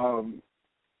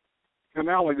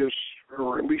analogous,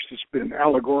 or at least it's been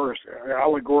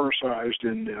allegoricized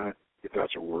in, if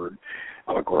that's a word,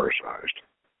 allegoricized.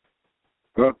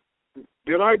 But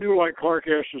did I do like Clark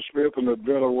Ashton Smith and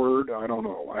invent a word? I don't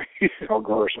know.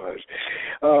 Allegoricized.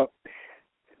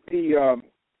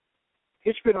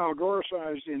 It's been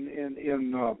allegoricized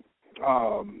in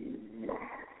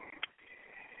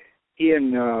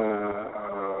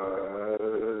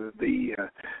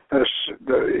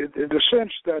the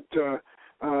sense that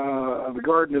the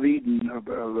Garden of Eden,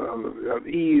 of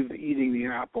Eve eating the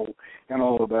apple and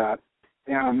all of that,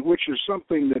 and which is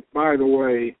something that, by the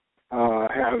way,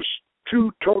 has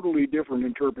two totally different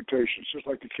interpretations, just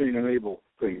like the Cain and Abel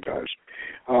thing does.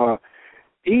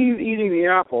 Eve eating the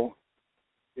apple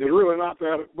is really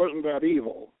wasn't that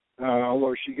evil,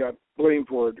 although she got blamed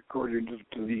for it according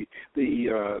to the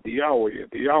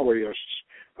Yahwehists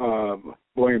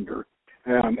blamed her,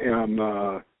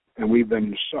 and we've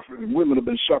been suffering. Women have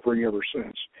been suffering ever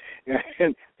since,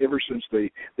 and ever since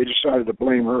they decided to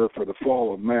blame her for the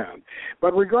fall of man.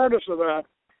 But regardless of that,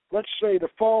 let's say the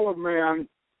fall of man,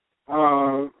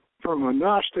 from a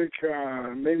Gnostic,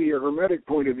 maybe a Hermetic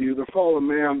point of view, the fall of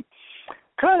man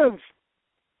kind of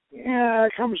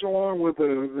comes along with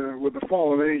the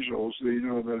fallen angels.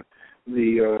 The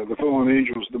fallen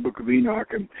angels, the Book of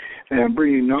Enoch, and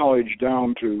bringing knowledge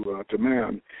down to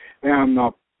man. And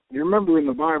you remember in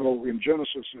the Bible, in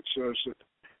Genesis, it says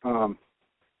that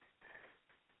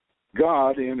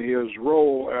God, in His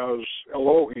role as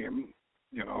Elohim,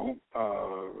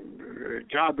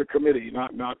 God the committee,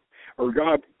 or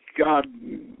God,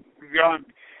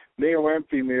 male and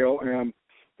female,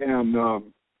 and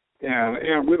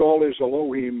with all His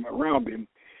Elohim around Him,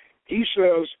 He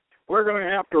says we're going to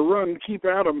have to keep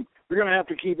Adam. We're going to have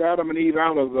to keep Adam and Eve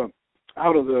out of the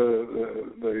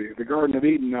Garden of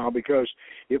Eden now, because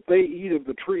if they eat of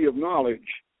the tree of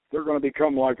knowledge, they're going to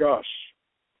become like us.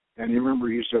 And you remember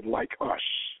He said, like us.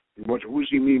 What does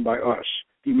He mean by us?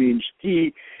 He means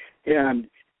He and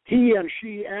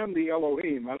she and the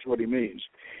Elohim. That's what He means.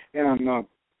 And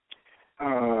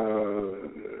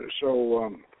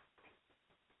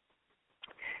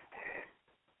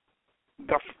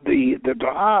the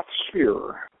Da'ath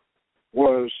sphere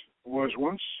was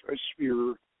once a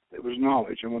sphere that was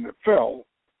knowledge, and when it fell,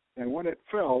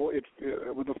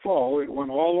 with the fall, it went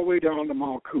all the way down to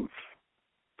Malkuth,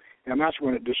 and that's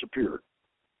when it disappeared.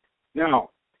 Now,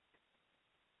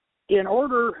 in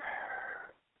order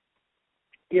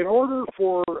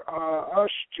for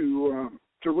us to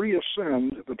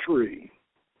reascend the tree,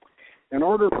 in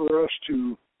order for us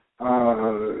to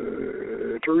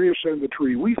reascend the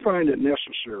tree, we find it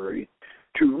necessary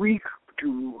to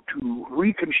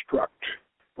reconstruct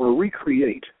or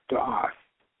recreate Da'ath,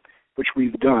 which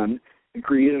we've done, and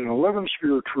created an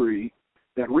 11-sphere tree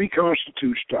that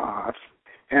reconstitutes Da'ath,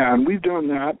 and we've done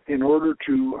that in order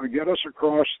to get us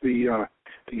across the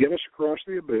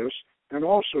abyss, and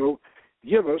also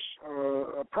give us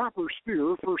a proper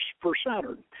sphere for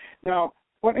Saturn. Now,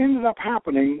 what ended up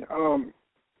happening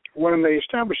when they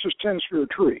established this 10-sphere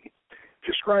tree,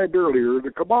 described earlier, the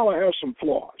Qabalah has some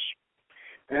flaws,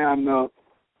 and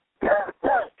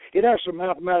it has some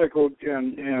mathematical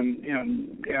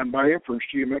and by inference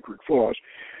geometric flaws.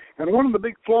 And one of the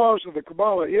big flaws of the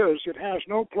Qabalah is it has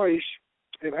no place.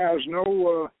 It has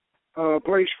no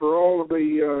place for all of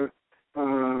the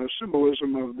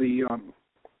symbolism of the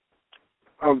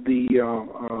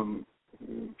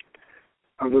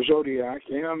zodiac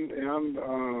and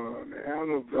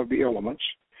of the elements,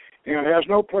 and it has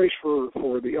no place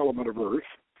for the element of Earth,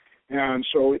 and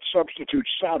so it substitutes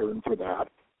Saturn for that,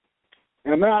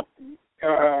 and that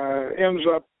ends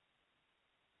up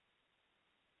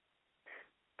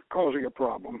causing a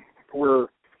problem where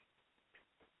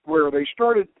they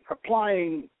started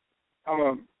applying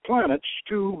planets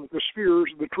to the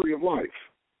spheres of the Tree of Life.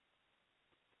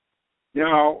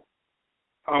 Now,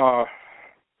 you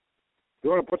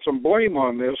want to put some blame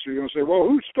on this, you're going to say, well,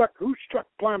 who stuck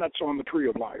planets on the Tree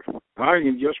of Life? I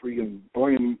guess we can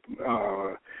blame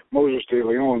Moses de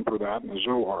Leon for that in the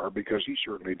Zohar, because he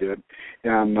certainly did.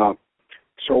 And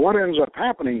so what ends up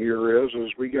happening here is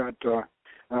we got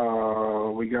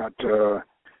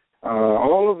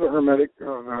all of the Hermetic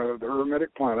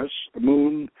planets, the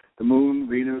moon,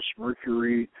 Venus,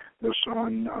 Mercury, the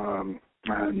Sun,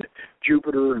 and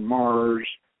Jupiter and Mars,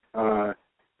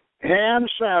 and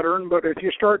Saturn. But if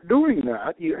you start doing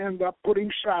that, you end up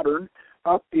putting Saturn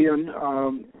up in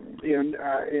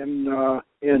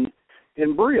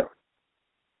Briah,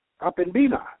 up in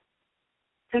Binah.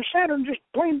 And Saturn just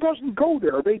plain doesn't go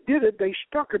there. They did it. They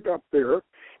stuck it up there.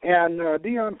 And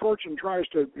Dion Fortune tries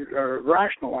to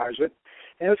rationalize it.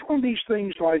 And it's one of these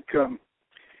things like,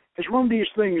 It's one of these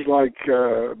things like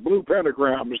blue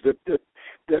pentagrams that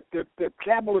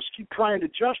Kabbalists keep trying to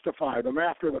justify them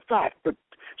after the fact, but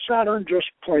Saturn just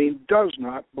plain does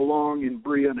not belong in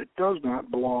Briah, and it does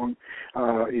not belong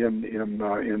in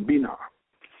Binah.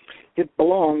 It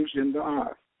belongs in the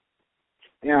A'ath,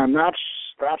 and that's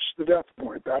the death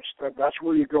point. That's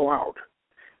where you go out.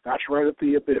 That's right at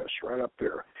the abyss, right up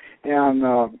there,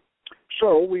 and.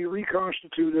 So we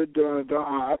reconstituted the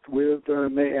A'ath with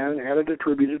and had it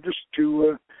attributed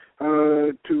to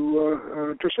Saturn,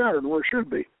 where it should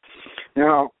be.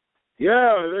 Now,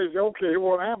 okay.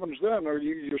 What happens then? Are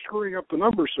you're screwing up the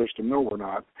number system? No, we're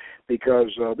not,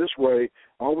 because this way,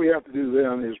 all we have to do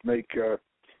then is make Kether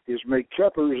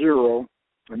 0,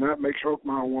 and that makes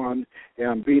Chokmah 1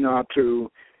 and Binah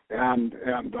 2 and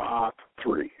the A'ath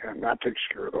 3, and that takes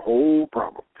care of the whole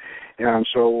problem. And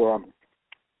so.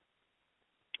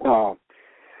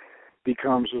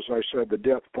 Becomes, as I said, the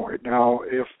death point. Now,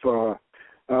 if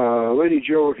Lady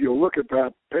Jo, if you'll look at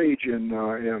that page in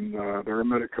the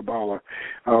Hermetic Qabalah,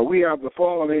 we have the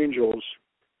fallen angels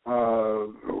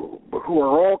who are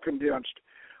all condensed.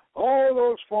 All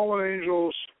those fallen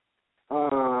angels,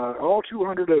 all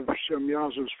 200 of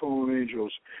Shemyaza's fallen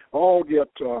angels, all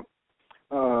get the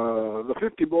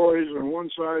 50 boys on one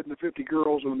side and the 50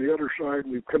 girls on the other side.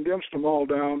 We've condensed them all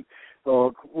down,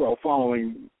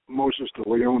 following Moses to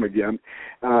Leon again,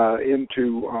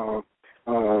 into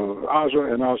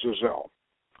Azza and Azazel.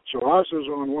 So Azza's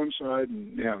on one side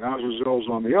and Azazel's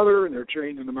on the other, and they're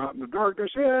chained in the mountain of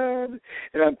darkness, and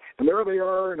there they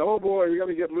are, and oh boy, we got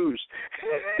to get loose.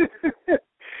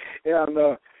 And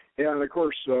of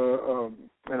course, and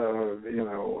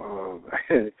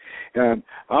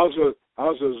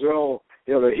Azazel,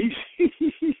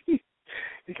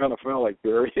 he kind of fell like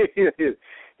there,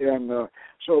 and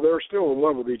so they're still in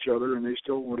love with each other, and they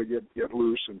still want to get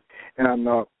loose, and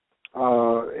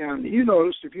you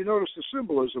notice, if you notice the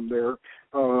symbolism there,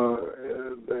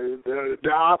 the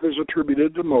A'ath is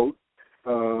attributed to Mot,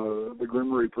 the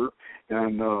Grim Reaper,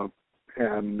 and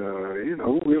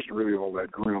who isn't really all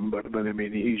that grim, but I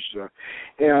mean he's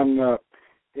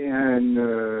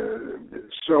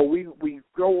so we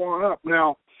go on up.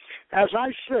 Now, as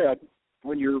I said,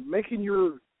 when you're making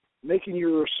your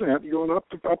ascent, you're going up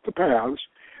the paths.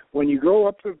 When you go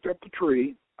up the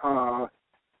tree,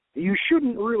 you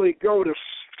shouldn't really go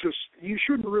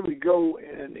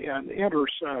and enter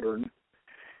Saturn,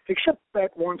 except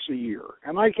that once a year.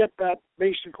 And I get that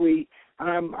basically.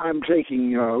 I'm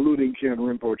taking Luding Khen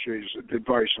Rinpoche's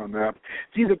advice on that.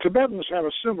 See, the Tibetans have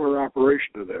a similar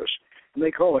operation to this, and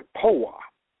they call it Powa,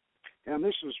 and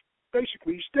this is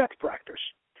basically death practice.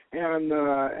 And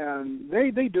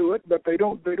they do it, but they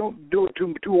don't do it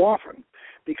too often,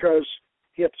 because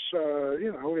it's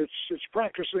it's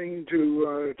practicing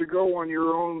to go on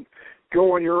your own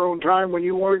time when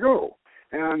you want to go,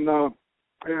 and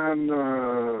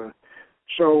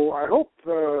so I hope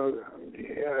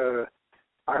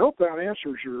that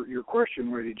answers your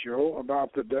question, Lady Jo,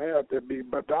 about the Da'ath.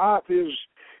 But the Da'ath is,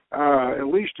 at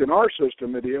least in our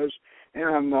system, it is.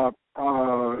 And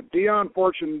Dion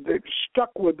Fortune, they've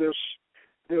stuck with this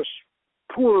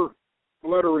poor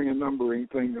lettering and numbering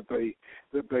thing that they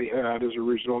had as a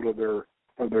result of their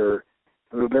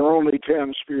only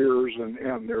 10 spheres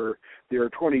and their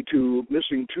 22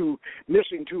 missing two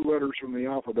letters from the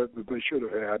alphabet that they should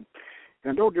have had.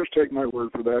 And don't just take my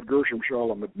word for that. Gershom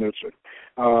Scholem admits it.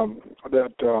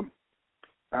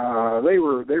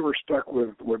 They were stuck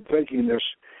with taking this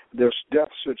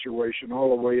death situation all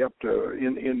the way up to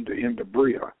into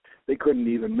Briah. They couldn't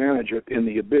even manage it in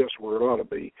the abyss where it ought to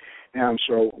be, and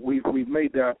so we've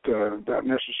made that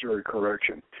necessary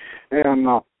correction. And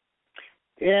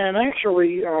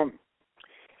actually,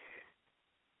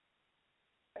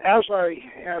 as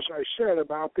I said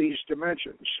about these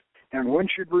dimensions, and one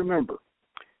should remember.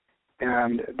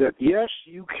 And that, yes,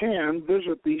 you can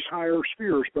visit these higher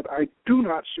spheres, but I do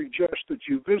not suggest that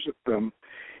you visit them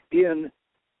in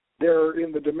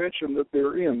the dimension that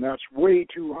they're in. That's way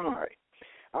too high.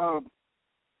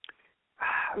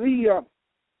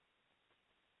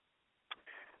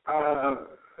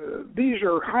 These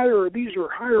are higher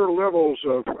levels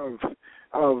of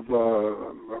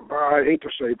I hate to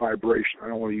say vibration. I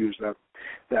don't want to use that.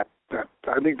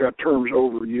 I think that term's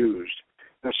overused.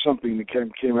 That's something that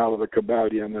came out of the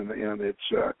Qabalah, and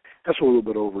it's that's a little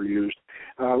bit overused.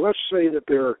 Let's say that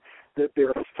they're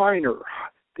finer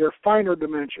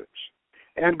dimensions,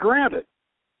 and granted,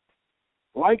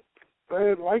 like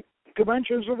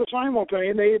dimensions of the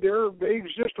simultane, they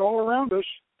exist all around us.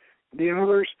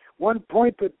 There's one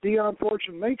point that Dion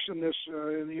Fortune makes in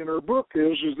her book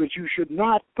is that you should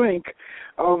not think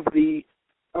of the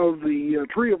the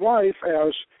Tree of Life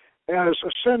as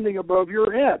ascending above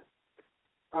your head.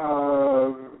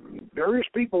 Various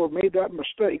people have made that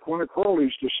mistake. One of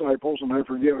Crowley's disciples, and I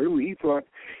forget who, he thought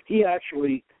he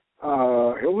actually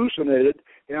hallucinated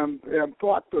and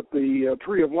thought that the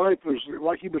Tree of Life was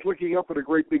like he was looking up at a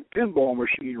great big pinball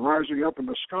machine rising up in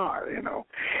the sky,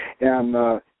 and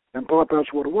thought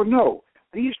that's what it was. No,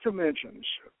 these dimensions,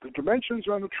 the dimensions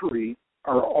on the tree,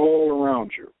 are all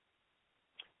around you.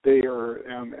 They are,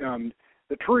 and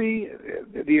the tree,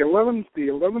 the 11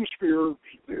 sphere,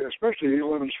 especially the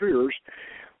 11 spheres,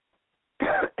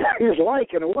 is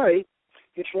like, in a way,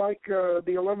 it's like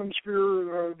the 11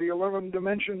 sphere, the 11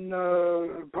 dimension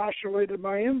postulated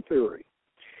by M theory,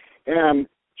 and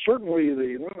certainly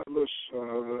the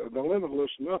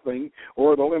limitless nothing,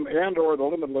 or the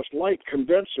limitless light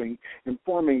condensing and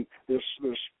forming this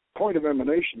point of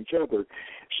emanation, Kether,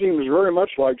 seems very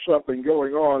much like something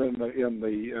going on in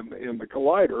the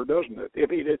collider, doesn't it? I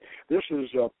mean, this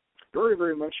is very,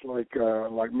 very much like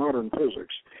modern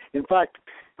physics. In fact,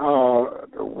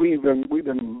 we've been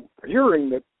hearing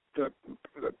that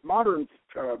modern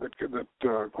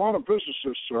quantum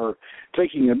physicists are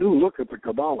taking a new look at the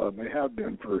Qabalah, and they have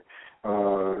been for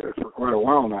quite a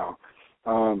while now,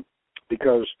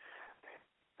 because.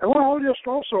 Well, just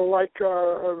also like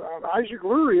Isaac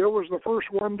Luria was the first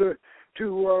one to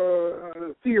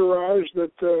theorize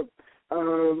that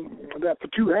that the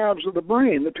two halves of the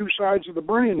brain, the two sides of the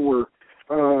brain, were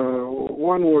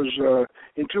one was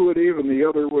intuitive and the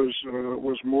other was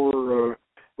more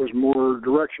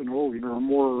directional,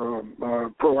 more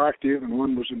proactive, and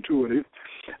one was intuitive.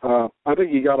 I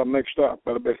think he got them mixed up,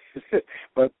 but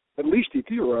at least he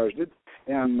theorized it,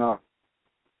 and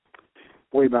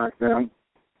way back then.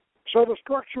 So the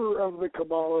structure of the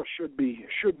Qabalah should be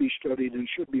studied and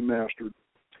should be mastered,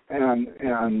 and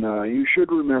you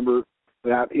should remember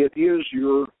that it is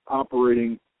your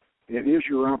operating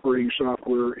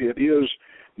software. It is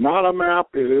not a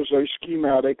map. It is a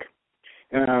schematic,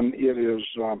 and it is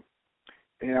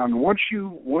and once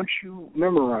you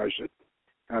memorize it,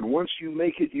 and once you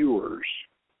make it yours,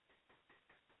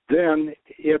 then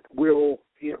it will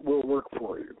work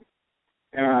for you.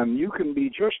 And you can be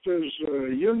just as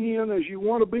Jungian as you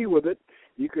want to be with it.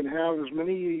 You can have as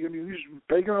many. You can use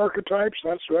pagan archetypes.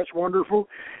 That's wonderful.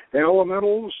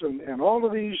 Elementals and all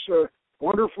of these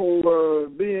wonderful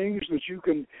beings that you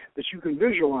can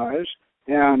visualize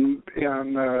and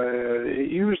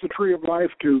use the Tree of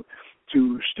Life to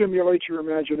stimulate your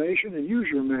imagination and use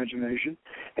your imagination.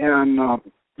 And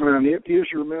it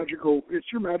is your magical. It's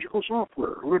your magical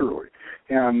software, literally.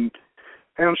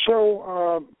 And so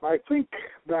I think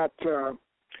that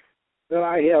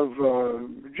I have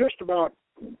just about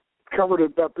covered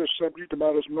about this subject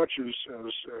about as much as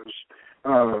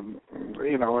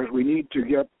we need to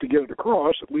get it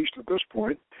across, at least at this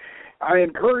point. I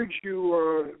encourage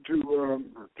you to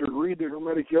read the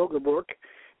Hermetic Yoga book,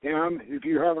 and if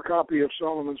you have a copy of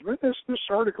Solomon's Magic, this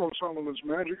article of Solomon's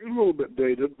Magic is a little bit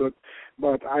dated, but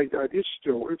it's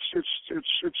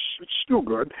still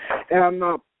good, and.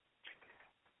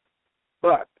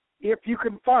 But if you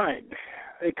can find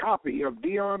a copy of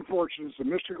Dion Fortune's The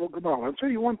Mystical Qabalah, I'll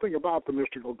tell you one thing about the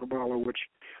Mystical Qabalah, which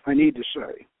I need to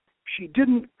say. She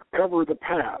didn't cover the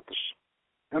paths.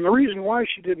 And the reason why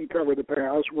she didn't cover the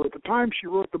paths were at the time she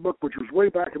wrote the book, which was way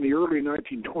back in the early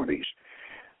 1920s,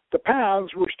 the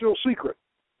paths were still secret.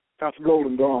 That's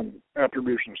Golden Dawn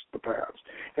attributions to the paths.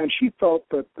 And she felt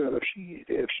that if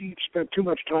she spent too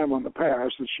much time on the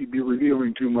paths, that she'd be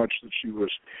revealing too much that she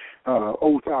was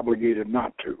oath obligated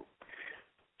not to.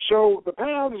 So the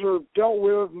paths are dealt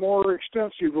with more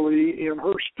extensively in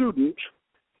her student,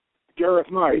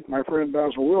 Gareth Knight, my friend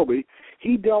Basil Wilby.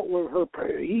 He dealt with her.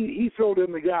 He filled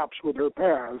in the gaps with her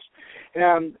paths,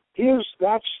 and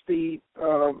that's the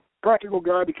Practical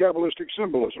Guide to Kabbalistic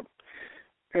Symbolism.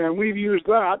 And we've used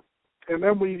that. And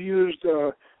then we've used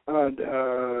John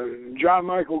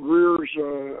Michael Greer's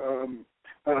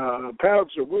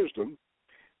Paths of Wisdom,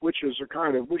 which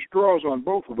draws on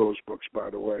both of those books,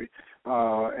 by the way,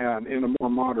 and in a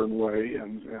more modern way,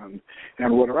 and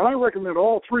whatever. And I recommend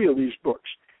all three of these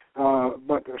books,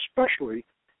 but especially,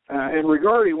 and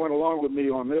Rigardi went along with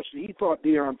me on this. He thought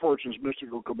Dion Fortune's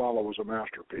Mystical Qabalah was a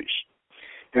masterpiece,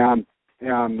 and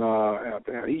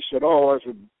he said, "Oh, that's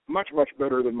much much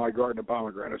better than my Garden of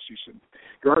Pomegranates." He said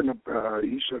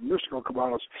Mystical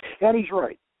Qabalah, and he's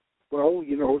right. Well,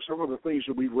 some of the things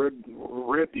that we've read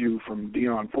to you from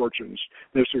Dion Fortune's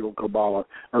Mystical Qabalah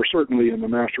are certainly in the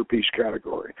masterpiece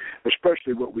category,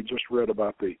 especially what we just read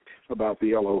about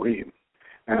the Elohim.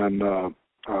 And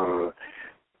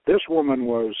this woman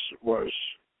was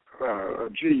a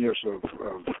genius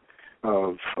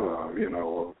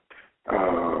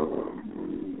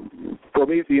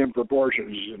Promethean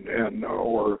proportions,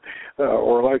 or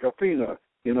like Athena,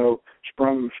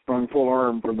 sprung full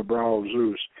arm from the brow of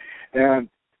Zeus. And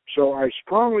so I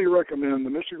strongly recommend the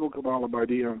Mystical Qabalah by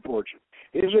Dion Fortune.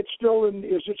 Is it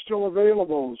still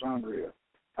available, Zandria?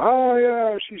 Oh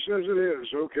yeah, she says it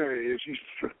is. Okay,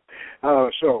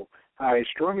 so I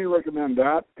strongly recommend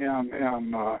that, and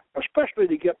especially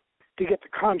to get the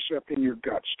concept in your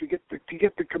guts, to get the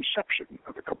conception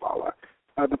of the Qabalah,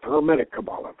 the Hermetic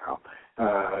Qabalah now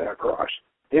across,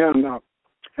 and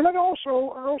then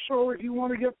also if you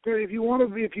want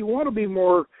to be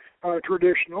more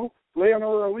traditional,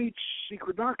 Leonora Leach's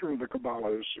Secret Doctrine of the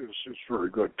Qabalah is very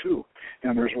good too,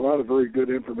 and there's a lot of very good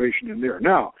information in there.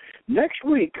 Now, next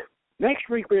week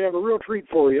we have a real treat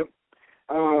for you.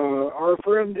 Our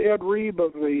friend Ed Reeb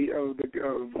of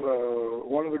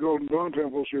one of the Golden Dawn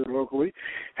temples here locally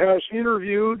has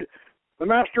interviewed the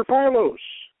Master Philos,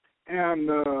 and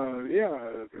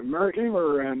Merrick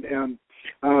Engler, and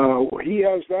he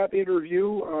has that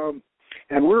interview,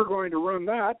 and we're going to run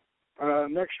that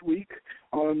next week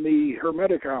on the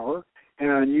Hermetic Hour,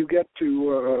 and you get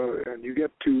to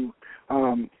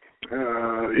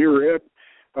hear Ed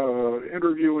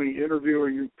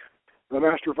interviewing the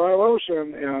Master Philos,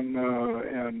 and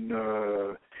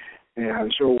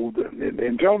so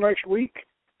until next week,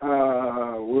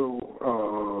 we'll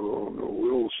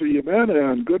see you then,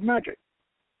 and good magic.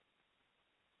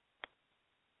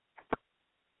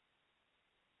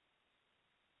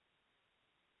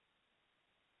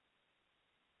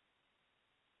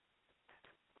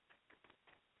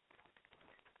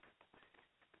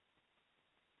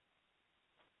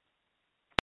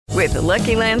 With the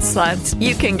Lucky Land Slots,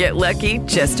 you can get lucky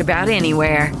just about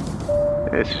anywhere.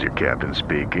 This is your captain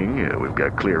speaking. We've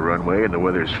got clear runway and the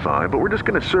weather's fine, but we're just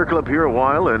going to circle up here a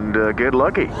while and get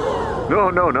lucky.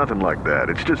 No, nothing like that.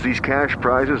 It's just these cash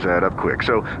prizes add up quick.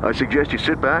 So I suggest you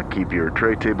sit back, keep your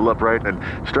tray table upright, and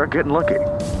start getting lucky.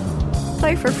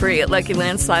 Play for free at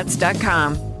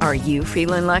LuckyLandSlots.com. Are you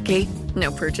feeling lucky?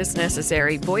 No purchase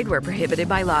necessary. Void where prohibited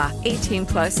by law.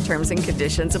 18+ terms and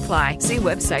conditions apply. See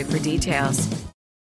website for details.